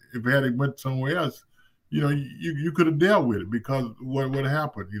if it had went somewhere else, you could have dealt with it, because what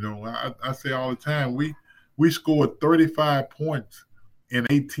happened? I say all the time, we scored 35 points in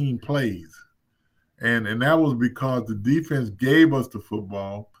 18 plays. And that was because the defense gave us the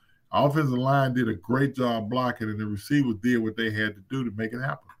football. Offensive line did a great job blocking, and the receivers did what they had to do to make it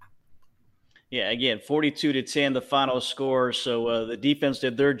happen. Yeah, again, 42-10, the final score. So the defense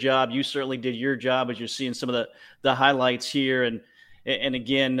did their job. You certainly did your job, as you're seeing some of the highlights here. And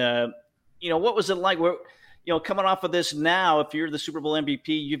again, what was it like? Coming off of this now, if you're the Super Bowl MVP,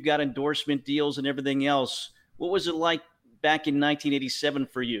 you've got endorsement deals and everything else. What was it like back in 1987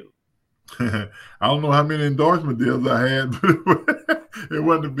 for you? I don't know how many endorsement deals I had, but it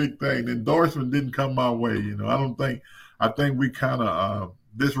wasn't a big thing. The endorsement didn't come my way. I think we kind of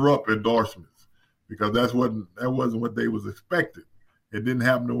disrupt endorsements, because that wasn't what they was expected. It didn't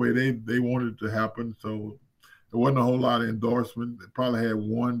happen the way they wanted it to happen. So there wasn't a whole lot of endorsement. They probably had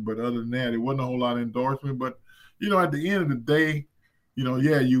one, but other than that, it wasn't a whole lot of endorsement. But, at the end of the day,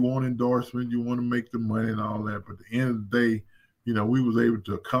 you want endorsement, you want to make the money and all that. But at the end of the day, we was able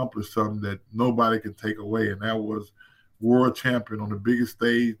to accomplish something that nobody can take away, and that was world champion on the biggest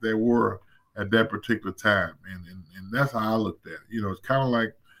stage there were at that particular time. And that's how I looked at it. It's kind of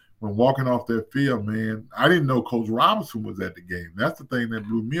like when walking off that field, man, I didn't know Coach Robinson was at the game. That's the thing that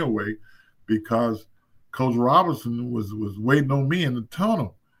blew me away, because Coach Robinson was waiting on me in the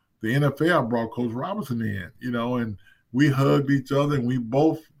tunnel. The NFL brought Coach Robinson in, and we hugged each other, and we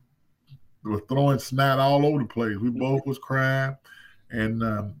both were throwing snot all over the place. We both was crying.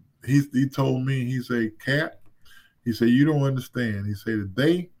 And he told me, he said, Cat, he said, you don't understand. He said,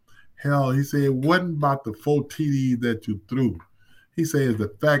 he said, it wasn't about the 4 TDs that you threw. He said, it's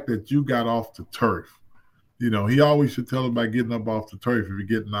the fact that you got off the turf. He always should tell about getting up off the turf if you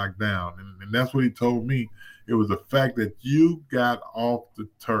get knocked down. And that's what he told me. It was the fact that you got off the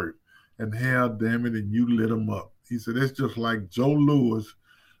turf, and hell damn it, and you lit them up. He said, it's just like Joe Louis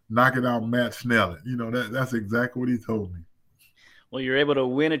knocking out Matt Snelling. That's exactly what he told me. Well, you're able to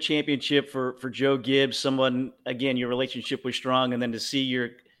win a championship for Joe Gibbs, someone, again, your relationship was strong, and then to see your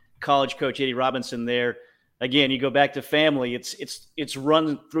college coach, Eddie Robinson, there. Again, you go back to family. It's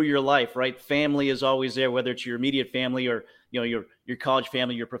run through your life, right? Family is always there, whether it's your immediate family or your college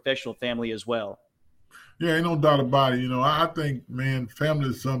family, your professional family as well. Yeah, ain't no doubt about it. I think, man,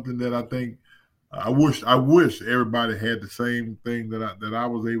 family is something that I think I wish everybody had the same thing that I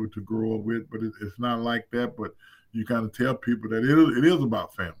was able to grow up with, but it's not like that. But you kind of tell people that it is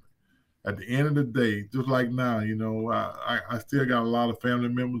about family. At the end of the day, just like now, I still got a lot of family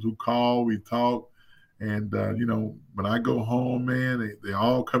members who call, we talk. And when I go home, man, they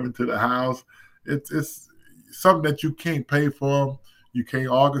all come into the house. It's something that you can't pay for. You can't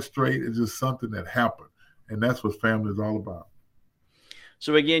orchestrate. It's just something that happened. And that's what family is all about.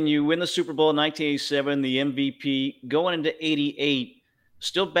 So again, you win the Super Bowl in 1987, the MVP, going into 88,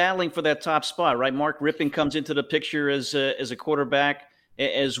 still battling for that top spot, right? Mark Rypien comes into the picture as a quarterback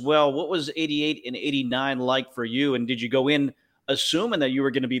as well. What was 88 and 89 like for you? And did you go in assuming that you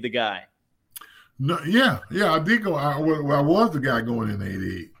were going to be the guy? No, yeah, I did go. I was the guy going in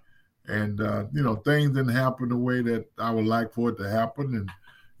 88. And, things didn't happen the way that I would like for it to happen. And,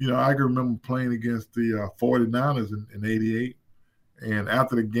 I can remember playing against the 49ers in 88. And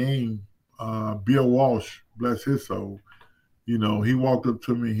after the game, Bill Walsh, bless his soul, he walked up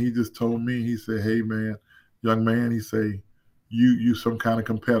to me. He just told me, he said, "Hey, man, young man," he say, you some kind of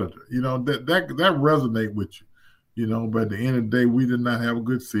competitor. That resonate with you, But at the end of the day, we did not have a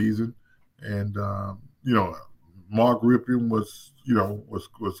good season. And, Mark Rypien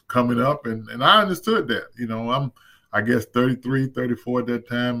was coming up, and I understood that. I'm, I guess, 33, 34 at that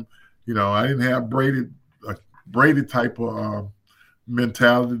time. I didn't have Brady type of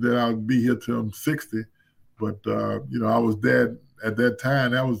mentality that I would be here till I'm 60. But, I was dead at that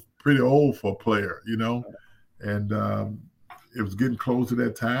time. That was pretty old for a player, And it was getting close to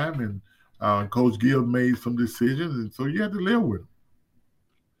that time, and Coach Gill made some decisions, and so you had to live with it.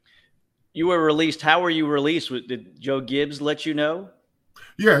 You were released. How were you released? Did Joe Gibbs let you know?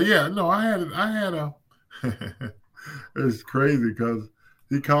 Yeah. No, I had a it's crazy because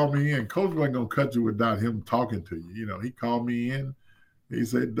he called me in. Coach wasn't going to cut you without him talking to you. He called me in. He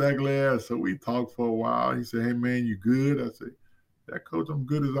said, "Douglas," so we talked for a while. He said, "Hey, man, you good?" I said, "Yeah, Coach, I'm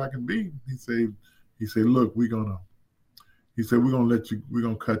good as I can be." He said, "Look, we're going to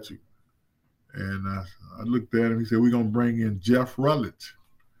cut you." And I looked at him. He said, "We're going to bring in Jeff Rutledge."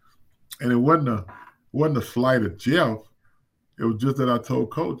 And it wasn't a slight of Jeff. It was just that I told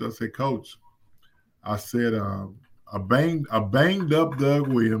Coach, I said, "Coach," I said, a banged up Doug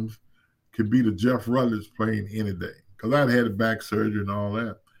Williams could be the Jeff Rutledge playing any day. Because I'd had a back surgery and all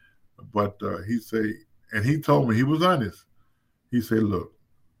that. But he told me, he was honest. He said, "Look,"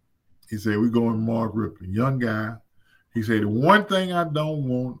 he said, "we're going Mark Rypien, young guy." He said, "The one thing I don't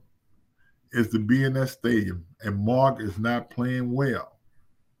want is to be in that stadium and Mark is not playing well.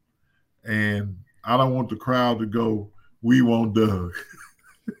 And I don't want the crowd to go, 'We want Doug.'"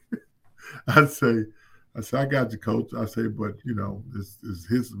 I say, "I got you, Coach." I say, "But,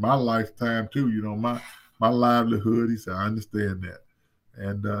 it's my lifetime too, my livelihood." He said, "I understand that."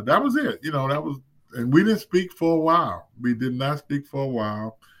 And that was it. And we didn't speak for a while. We did not speak for a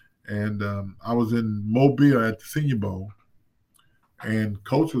while. And I was in Mobile at the Senior Bowl, and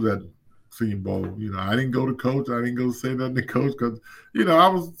Coach was at the Senior Bowl. I didn't go to Coach. I didn't go say nothing to Coach because, I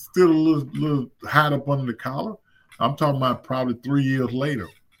was still a little hot up under the collar. I'm talking about probably 3 years later.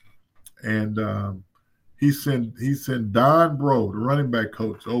 And he sent Don Bro, the running back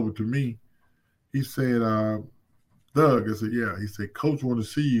coach, over to me. He said, "Doug," I said, "Yeah." He said, "Coach want to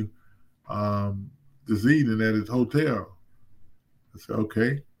see you this evening at his hotel." I said,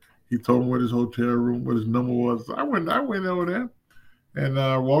 "Okay." He told me what his hotel room, what his number was. So I went over there and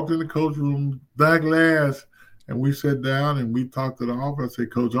walked in the coach room, Douglas, and we sat down and we talked it off. I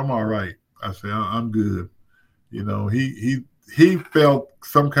said, "Coach, I'm all right." I said, "I'm good." He felt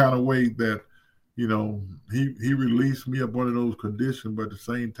some kind of way that, he released me up under those conditions, but at the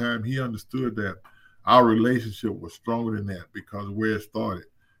same time, he understood that our relationship was stronger than that because of where it started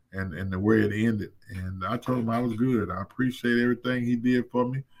and the way it ended. And I told him I was good. I appreciate everything he did for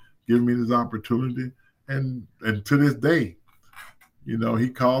me, giving me this opportunity. And to this day, he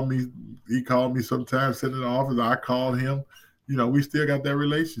called me sometimes sitting in the office. I called him. We still got that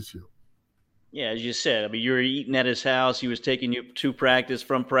relationship. Yeah, as you said, you were eating at his house. He was taking you to practice,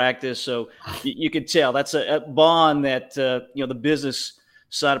 from practice. So you could tell that's a bond that, the business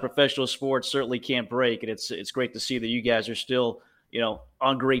side of professional sports certainly can't break. And it's great to see that you guys are still,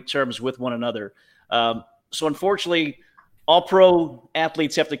 on great terms with one another. So unfortunately, all pro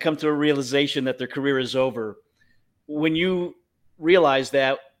athletes have to come to a realization that their career is over. When you realized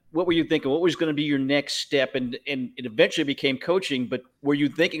that, what were you thinking? What was going to be your next step? And it eventually became coaching, but were you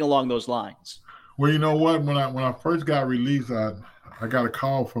thinking along those lines? Well, you know what? When I first got released, I got a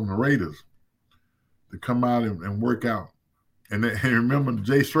call from the Raiders to come out and work out. And remember,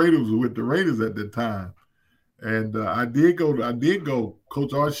 Jay Schrader was with the Raiders at that time. And I did go.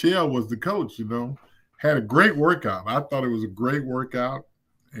 Coach Arshell was the coach, Had a great workout. I thought it was a great workout.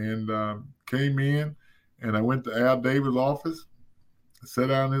 And came in, and I went to Al Davis' office. Sat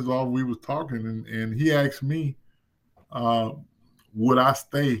down in his office, we was talking, and he asked me, would I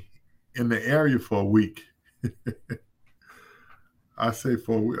stay in the area for a week. I say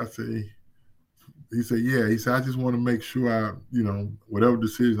for a week. I say, he said, yeah. He said, I just want to make sure whatever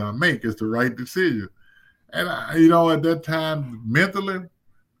decision I make is the right decision. And at that time, mentally,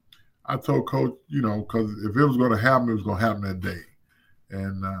 I told Coach, because if it was going to happen, it was going to happen that day.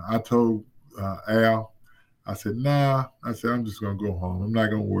 And I told Al, I said, nah. I said, I'm just going to go home. I'm not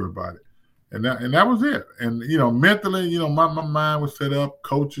going to worry about it. And that was it. And, mentally, my mind was set up.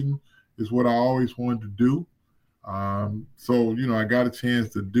 Coaching is what I always wanted to do. So, I got a chance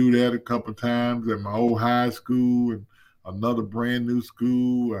to do that a couple of times at my old high school and another brand new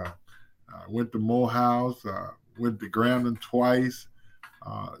school. I went to Morehouse. Went to Grambling twice.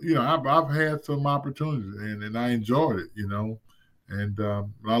 I've had some opportunities and I enjoyed it, And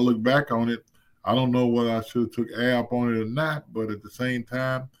when I look back on it, I don't know whether I should have took Al on it or not, but at the same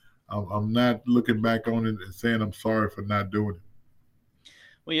time, I'm not looking back on it and saying I'm sorry for not doing it.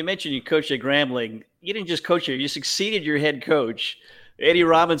 Well, you mentioned you coached at Grambling. You didn't just coach here. You succeeded your head coach, Eddie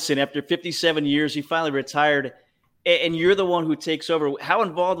Robinson. After 57 years, he finally retired, and you're the one who takes over. How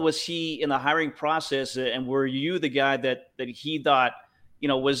involved was he in the hiring process, and were you the guy that he thought,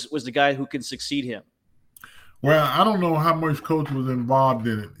 was the guy who can succeed him? Well, I don't know how much Coach was involved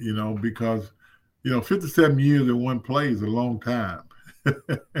in it, because, 57 years in one place is a long time.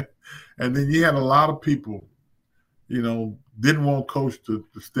 And then you had a lot of people, didn't want Coach to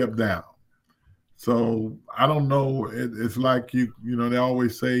step down. So I don't know. It's like they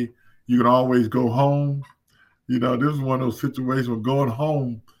always say you can always go home. This is one of those situations where going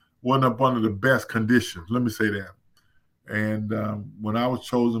home wasn't up under the best conditions. Let me say that. And when I was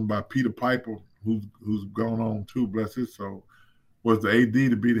chosen by Peter Piper, who's gone on too, bless his soul, was the AD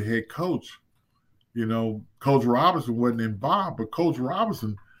to be the head coach. Coach Robinson wasn't involved, but Coach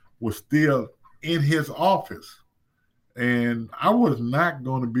Robinson was still in his office. And I was not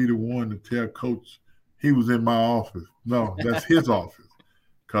going to be the one to tell Coach he was in my office. No, that's his office.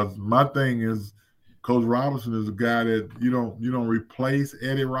 Because my thing is, Coach Robinson is a guy that you don't replace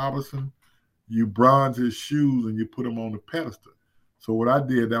Eddie Robinson. You bronze his shoes and you put him on the pedestal. So what I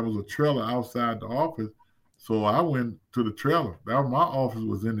did, that was a trailer outside the office. So I went to the trailer. My office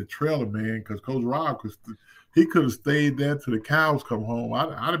was in the trailer, man, because Coach Rob, he could have stayed there till the cows come home.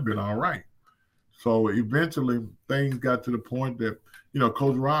 I'd have been all right. So eventually things got to the point that,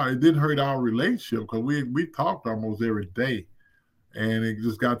 Coach Rob, it didn't hurt our relationship because we talked almost every day. And it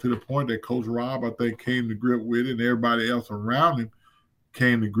just got to the point that Coach Rob, I think, came to grip with it, and everybody else around him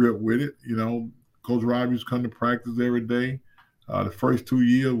came to grip with it. Coach Rob used to come to practice every day. The first 2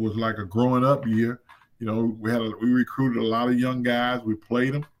 years was like a growing up year. We recruited a lot of young guys. We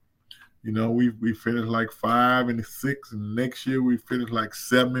played them. We finished like 5-6, and next year we finished like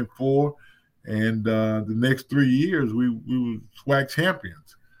 7-4. And the next 3 years we were SWAC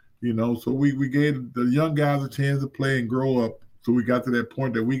champions. So we gave the young guys a chance to play and grow up. So we got to that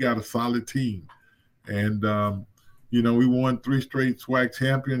point that we got a solid team. And, we won 3 straight SWAC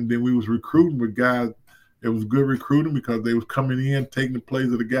champions. Then we was recruiting with guys. It was good recruiting because they was coming in, taking the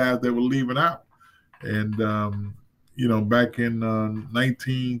place of the guys that were leaving out. And, back in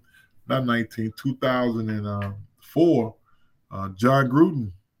 2004, John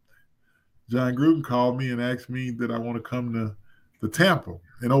Gruden called me and asked me that I want to come to Tampa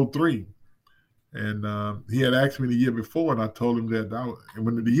in 2003. And he had asked me the year before, and I told him that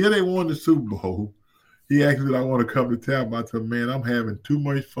when the year they won the Super Bowl, he asked me that I want to come to Tampa. I told him, man, I'm having too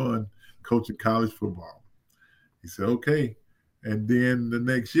much fun coaching college football. He said, okay. And then the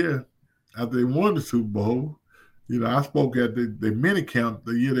next year, after they won the Super Bowl, I spoke at the mini camp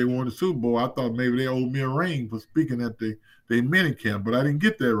the year they won the Super Bowl. I thought maybe they owed me a ring for speaking at the mini camp, but I didn't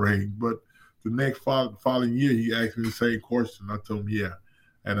get that ring. But the next following year, he asked me the same question. I told him, yeah.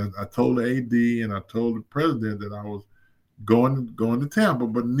 And I told the AD and I told the president that I was going to Tampa,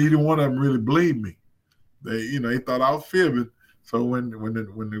 but neither one of them really believed me. They thought I was fibbing. So when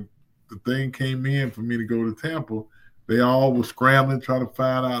the thing came in for me to go to Tampa, they all were scrambling, trying to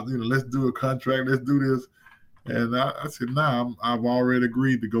find out, let's do a contract, let's do this. And I said, nah, I've already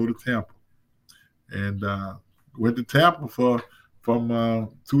agreed to go to Tampa. And went to Tampa from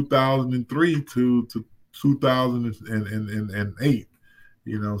 2003 to 2008.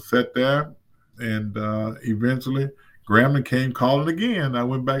 Sat there, and eventually Grambling came calling again. I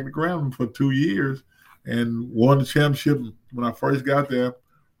went back to Grambling for 2 years and won the championship when I first got there.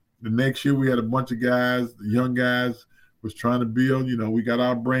 The next year we had a bunch of guys, the young guys was trying to build. We got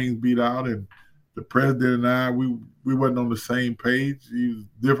our brains beat out, and the president and I, we wasn't on the same page. He was a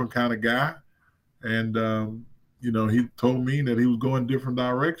different kind of guy. And, he told me that he was going different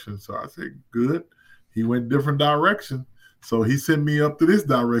directions. So I said, good. He went different direction. So he sent me up to this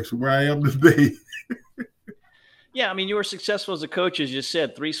direction where I am today. Yeah, I mean, you were successful as a coach, as you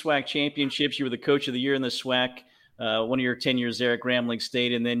said, 3 SWAC championships. You were the coach of the year in the SWAC, one of your tenures there at Grambling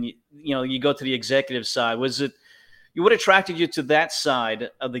State. And then, you go to the executive side. What attracted you to that side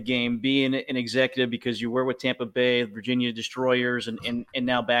of the game, being an executive, because you were with Tampa Bay, Virginia Destroyers, and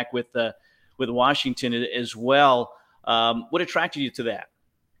now back with Washington as well. What attracted you to that?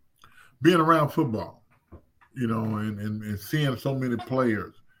 Being around football, and seeing so many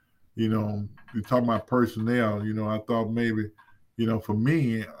players, you talk about personnel, I thought maybe, for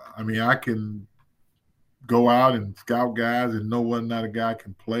me, I mean, I can go out and scout guys and know whether or not a guy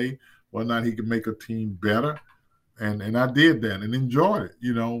can play, whether or not he can make a team better. And I did that and enjoyed it,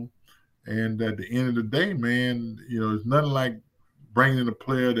 And at the end of the day, man, it's nothing like bringing in a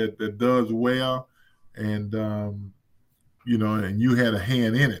player that does well and, and you had a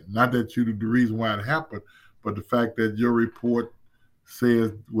hand in it. Not that you're the reason why it happened, but the fact that your report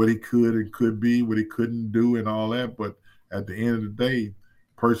says what he could and could be, what he couldn't do and all that. But at the end of the day,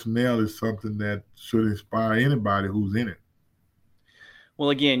 personnel is something that should inspire anybody who's in it. Well,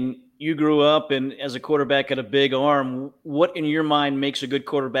 again, you grew up and as a quarterback had a big arm. What in your mind makes a good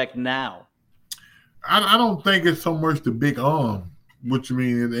quarterback now? I don't think it's so much the big arm, which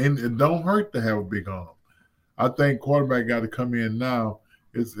means it don't hurt to have a big arm. I think quarterback got to come in now.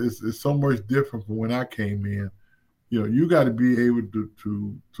 It's so much different from when I came in. You got to be able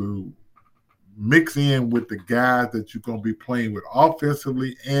to mix in with the guys that you're going to be playing with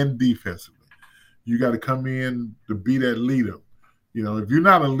offensively and defensively. You got to come in to be that leader. If you're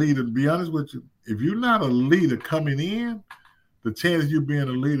not a leader, to be honest with you, if you're not a leader coming in, the chance of you being a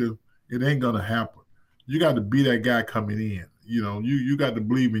leader, it ain't going to happen. You got to be that guy coming in. You got to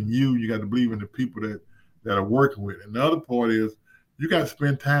believe in you. You got to believe in the people that are working with. And the other part is you got to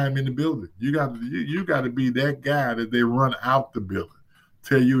spend time in the building. You got to be that guy that they run out the building,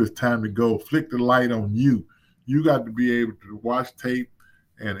 tell you it's time to go, flick the light on you. You got to be able to watch tape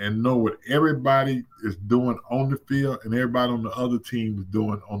and know what everybody is doing on the field and everybody on the other team is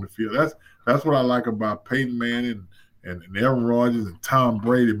doing on the field. That's what I like about Peyton Manning and Aaron Rodgers and Tom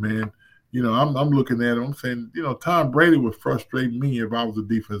Brady, man. I'm looking at him, I'm saying, Tom Brady would frustrate me if I was a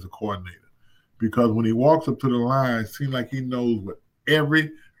defensive coordinator. Because when he walks up to the line, it seems like he knows what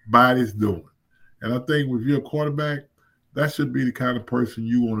everybody's doing. And I think if you're a quarterback, that should be the kind of person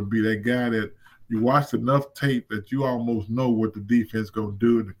you want to be, that guy that you watched enough tape that you almost know what the defense going to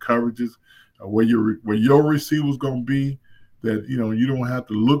do and the coverages, where your receiver's going to be, that, you don't have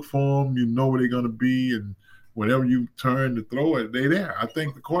to look for them. You know where they're going to be, and whenever you turn to throw it, they're there. I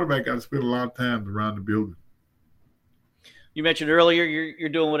think the quarterback got to spend a lot of time around the building. You mentioned earlier you're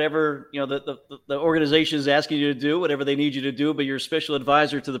doing whatever the organization is asking you to do, whatever they need you to do. But you're a special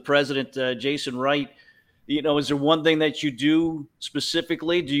advisor to the president, Jason Wright. Is there one thing that you do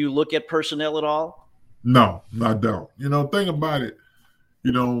specifically? Do you look at personnel at all? No, I don't. Think about it.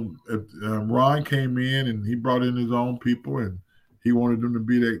 If, Ron came in and he brought in his own people and he wanted them to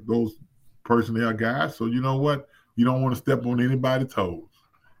be those personnel guys. So you know what? You don't want to step on anybody's toes.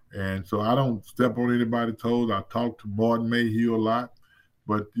 And so I don't step on anybody's toes. I talk to Martin Mayhew a lot,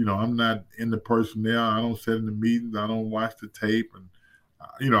 but, I'm not in the personnel. I don't sit in the meetings. I don't watch the tape. And,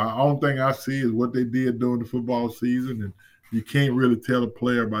 the only thing I see is what they did during the football season. And you can't really tell a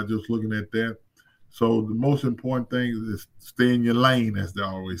player by just looking at that. So the most important thing is stay in your lane, as they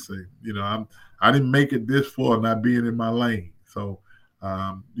always say. I didn't make it this far not being in my lane. So,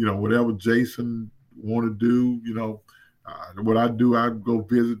 whatever Jason want to do, what I do, I go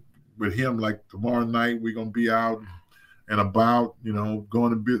visit with him. Like tomorrow night, we're going to be out and about, going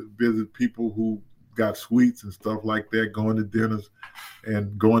to visit people who got suites and stuff like that, going to dinners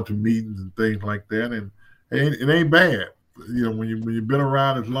and going to meetings and things like that. And it ain't bad. When you've been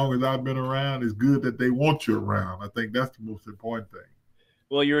around as long as I've been around, it's good that they want you around. I think that's the most important thing.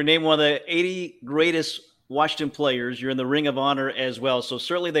 Well, you're named one of the 80 greatest Washington players. You're in the Ring of Honor as well. So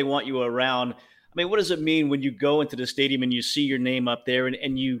certainly they want you around. I mean, what does it mean when you go into the stadium and you see your name up there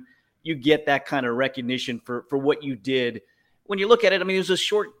and you get that kind of recognition for what you did? When you look at it, I mean, it was a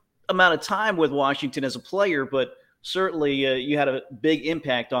short amount of time with Washington as a player, but certainly you had a big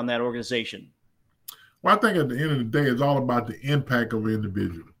impact on that organization. Well, I think at the end of the day, it's all about the impact of an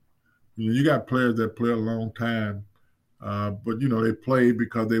individual. You got players that play a long time, but, they played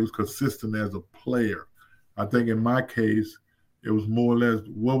because they was consistent as a player. I think in my case, it was more or less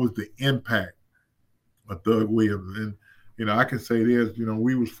what was the impact of Doug Williams. And, I can say this,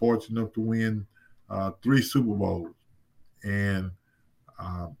 we was fortunate enough to win 3 Super Bowls. And,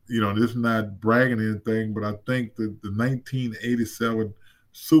 this is not bragging or anything, but I think that the 1987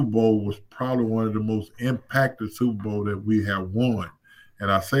 Super Bowl was probably one of the most impacted Super Bowl that we have won.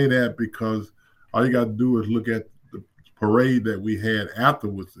 And I say that because all you got to do is look at the parade that we had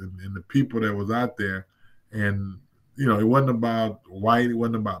afterwards and the people that was out there. And, you know, it wasn't about white, it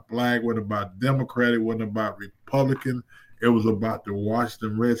wasn't about black, it wasn't about Democrat, it wasn't about Republican. It was about the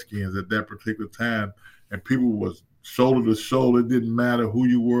Washington Redskins at that particular time. And people was shoulder to shoulder. It didn't matter who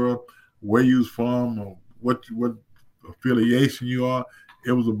you were, where you was from, or what affiliation you are.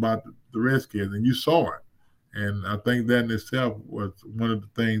 It was about the Redskins, and you saw it. And I think that in itself was one of the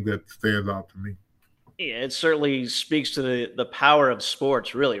things that stands out to me. Yeah, it certainly speaks to the power of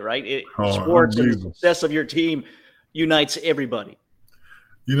sports, really, right? Sports and the Unbelievable. success of your team unites everybody.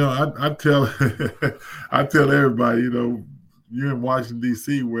 You know, I tell I tell everybody, you know, you're in Washington,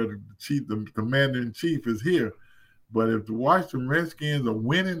 D.C., where the commander-in-chief is here. But if the Washington Redskins are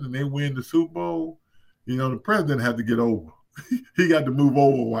winning and they win the Super Bowl, you know, the president had to get over. He got to move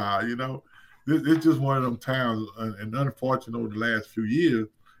over a while, you know. It's just one of them towns, and unfortunate over the last few years,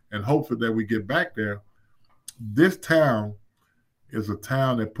 and hopefully that we get back there. This town is a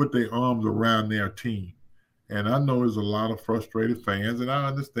town that put their arms around their team. And I know there's a lot of frustrated fans, and I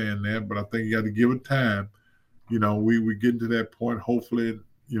understand that, but I think you got to give it time. You know, we get to that point. Hopefully,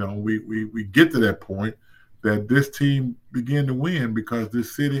 you know, we get to that point that this team begin to win, because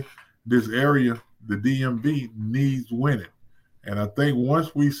this city, this area, the DMV needs winning. And I think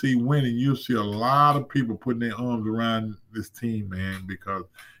once we see winning, you'll see a lot of people putting their arms around this team, man, because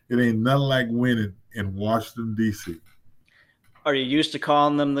it ain't nothing like winning in Washington, D.C. Are you used to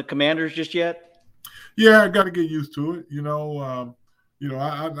calling them the Commanders just yet? Yeah, I got to get used to it. You know,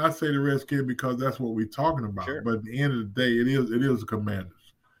 I say the Redskins because that's what we're talking about. Sure. But at the end of the day, it is the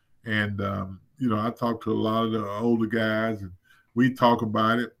Commanders. And, you know, I talk to a lot of the older guys, and we talk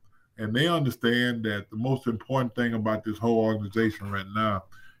about it. And they understand that the most important thing about this whole organization right now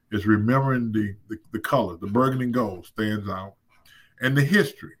is remembering the color, the burgundy and gold stands out, and the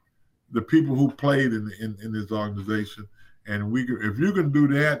history, the people who played in this organization. And if you can do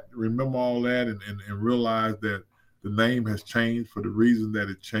that, remember all that, and realize that the name has changed for the reason that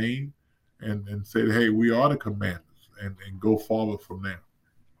it changed, and say, hey, we are the Commanders, and go forward from there.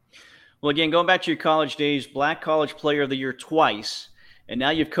 Well, again, going back to your college days, Black College Player of the Year twice, and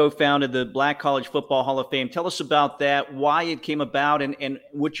now you've co-founded the Black College Football Hall of Fame. Tell us about that, why it came about, and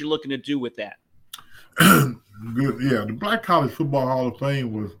what you're looking to do with that. Good, yeah. The Black College Football Hall of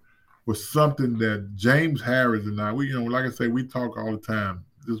Fame was something that James Harris and I, you know, like I say, we talk all the time,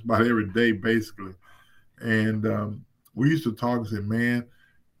 just about every day, basically. And we used to talk and say, man,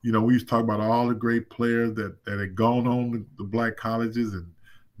 you know, we used to talk about all the great players that had gone on to the black colleges and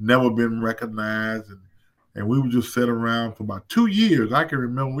never been recognized. And we would just sit around for about 2 years. I can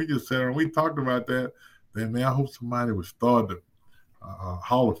remember we just sat around, we talked about that. Then, man, I hope somebody would start the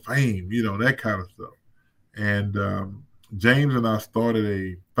Hall of Fame, you know, that kind of stuff. And James and I started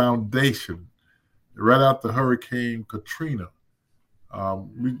a foundation right after Hurricane Katrina,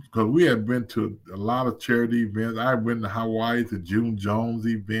 because we had been to a lot of charity events. I went to Hawaii to June Jones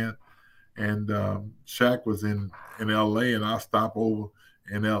event, and Shaq was in L.A., and I stopped over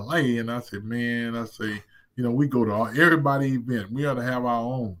in L.A., and I said, man, you know, we go to everybody event. We ought to have our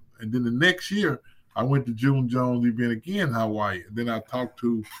own. And then the next year, I went to June Jones event again in Hawaii. And then I talked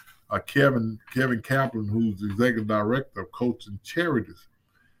to Kevin Kaplan, who's the executive director of Coaching Charities.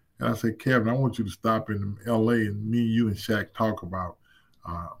 And I said, Kevin, I want you to stop in L.A. and me, you, and Shaq talk about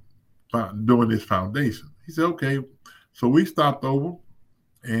doing this foundation. He said, okay. So we stopped over,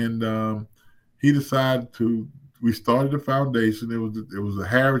 and he decided we started the foundation. It was a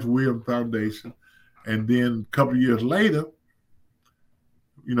Harris Williams Foundation. And then a couple of years later,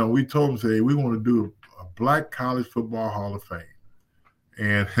 you know, we told him, say, we want to do a Black College Football Hall of Fame.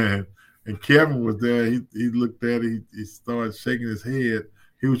 And Kevin was there. He looked at it. He started shaking his head.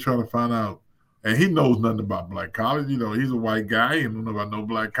 He was trying to find out. And he knows nothing about black college. You know, he's a white guy. He don't know about no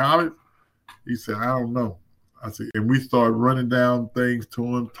black college. He said, I don't know. I said, and we started running down things to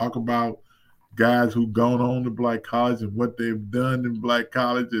him, talk about guys who've gone on to black college and what they've done in black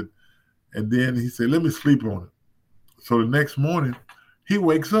college. And then he said, let me sleep on it. So the next morning, he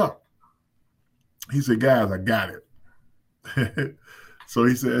wakes up. He said, guys, I got it. So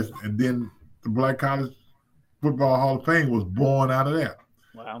he says, and then the Black College Football Hall of Fame was born out of that.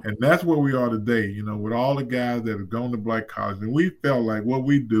 Wow. And that's where we are today, you know, with all the guys that have gone to black college. And we felt like what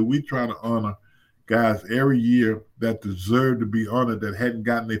we do, we try to honor guys every year that deserve to be honored, that hadn't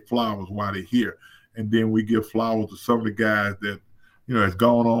gotten their flowers while they're here. And then we give flowers to some of the guys that, you know, has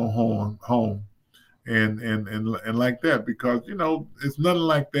gone on home and like that, because, you know, it's nothing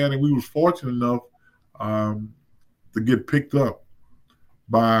like that. And we was fortunate enough to get picked up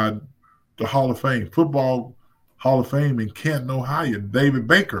by the Hall of Fame, Football Hall of Fame in Canton, Ohio. David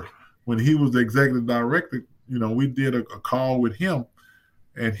Baker, when he was the executive director, we did a call with him,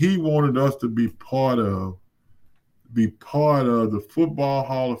 and he wanted us to be part of the Football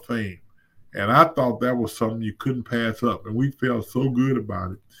Hall of Fame. And I thought that was something you couldn't pass up. And we felt so good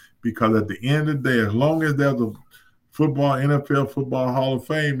about it because at the end of the day, as long as there's a NFL Football Hall of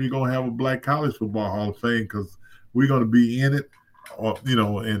Fame, you're going to have a Black College Football Hall of Fame because we're going to be in it.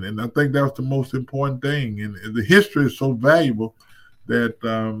 And I think that's the most important thing. And the history is so valuable that,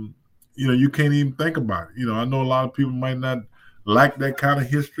 you can't even think about it. I know a lot of people might not like that kind of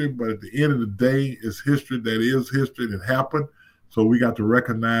history, but at the end of the day, it's history that is history that happened. So we got to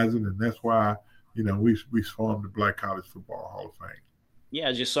recognize it, and that's why, we formed the Black College Football Hall of Fame. Yeah,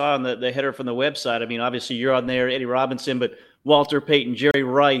 as you saw on the header from the website, I mean, obviously you're on there, Eddie Robinson, but Walter Payton, Jerry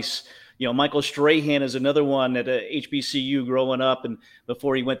Rice, Michael Strahan is another one at HBCU growing up and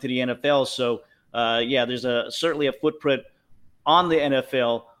before he went to the NFL. So, there's certainly a footprint on the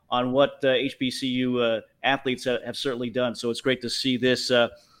NFL on what HBCU athletes have certainly done. So it's great to see this.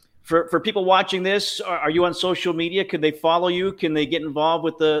 For people watching this, are you on social media? Could they follow you? Can they get involved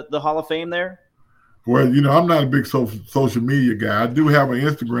with the Hall of Fame there? Well, I'm not a big social media guy. I do have an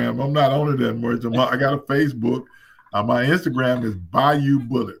Instagram. I'm not on it that much. I got a Facebook. My Instagram is Bayou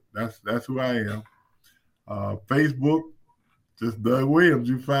Bullet. That's who I am. Facebook, just Doug Williams.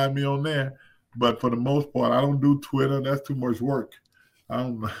 You find me on there. But for the most part, I don't do Twitter. That's too much work. I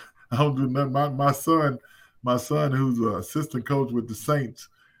don't do nothing. My son, who's an assistant coach with the Saints,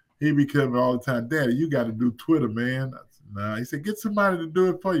 he be telling me all the time, Daddy, you got to do Twitter, man. Nah, he said, get somebody to do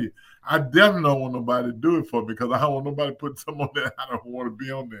it for you. I definitely don't want nobody to do it for me because I don't want nobody putting something on there. I don't want to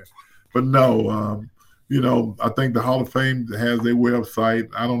be on there. But no, I think the Hall of Fame has their website.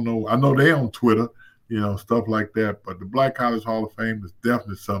 I don't know. I know they're on Twitter, stuff like that. But the Black College Hall of Fame is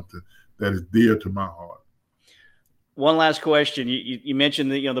definitely something that is dear to my heart. One last question. You mentioned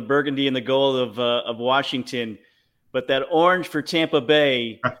the burgundy and the gold of Washington, but that orange for Tampa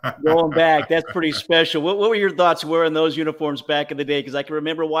Bay, going back, that's pretty special. What were your thoughts wearing those uniforms back in the day? Because I can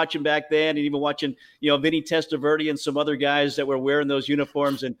remember watching back then and even watching, Vinny Testaverde and some other guys that were wearing those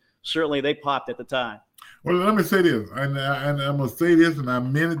uniforms, and certainly they popped at the time. Well, let me say this, and I'm going to say this, and I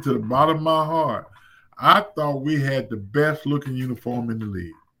meant it to the bottom of my heart. I thought we had the best-looking uniform in the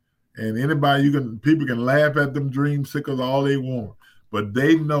league. And people can laugh at them dreamsicles all they want, but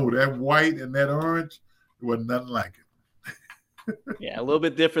they know that white and that orange was nothing like it. Yeah, a little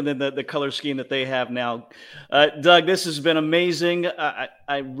bit different than the color scheme that they have now. Doug, this has been amazing.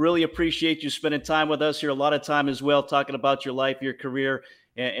 I really appreciate you spending time with us here, a lot of time as well, talking about your life, your career,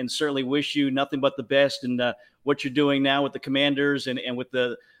 and certainly wish you nothing but the best in what you're doing now with the Commanders and with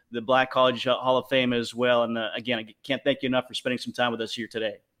the Black College Hall of Fame as well. And again, I can't thank you enough for spending some time with us here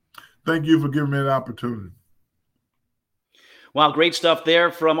today. Thank you for giving me the opportunity. Wow, great stuff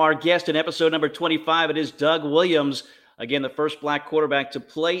there from our guest in episode number 25. It is Doug Williams. Again, the first Black quarterback to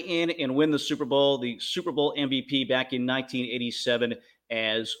play in and win the Super Bowl MVP back in 1987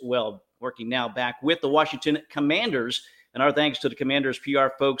 as well. Working now back with the Washington Commanders. And our thanks to the Commanders PR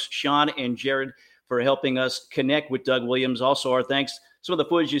folks, Sean and Jared, for helping us connect with Doug Williams. Also, our thanks to some of the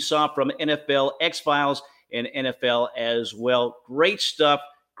footage you saw from NFL X-Files and NFL as well. Great stuff.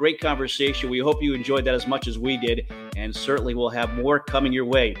 Great conversation. We hope you enjoyed that as much as we did, and certainly we'll have more coming your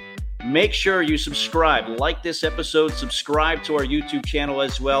way. Make sure you subscribe, like this episode, subscribe to our YouTube channel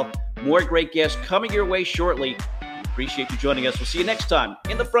as well. More great guests coming your way shortly. Appreciate you joining us. We'll see you next time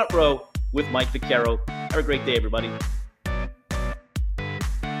in the front row with Mike Vaccaro. Have a great day, everybody.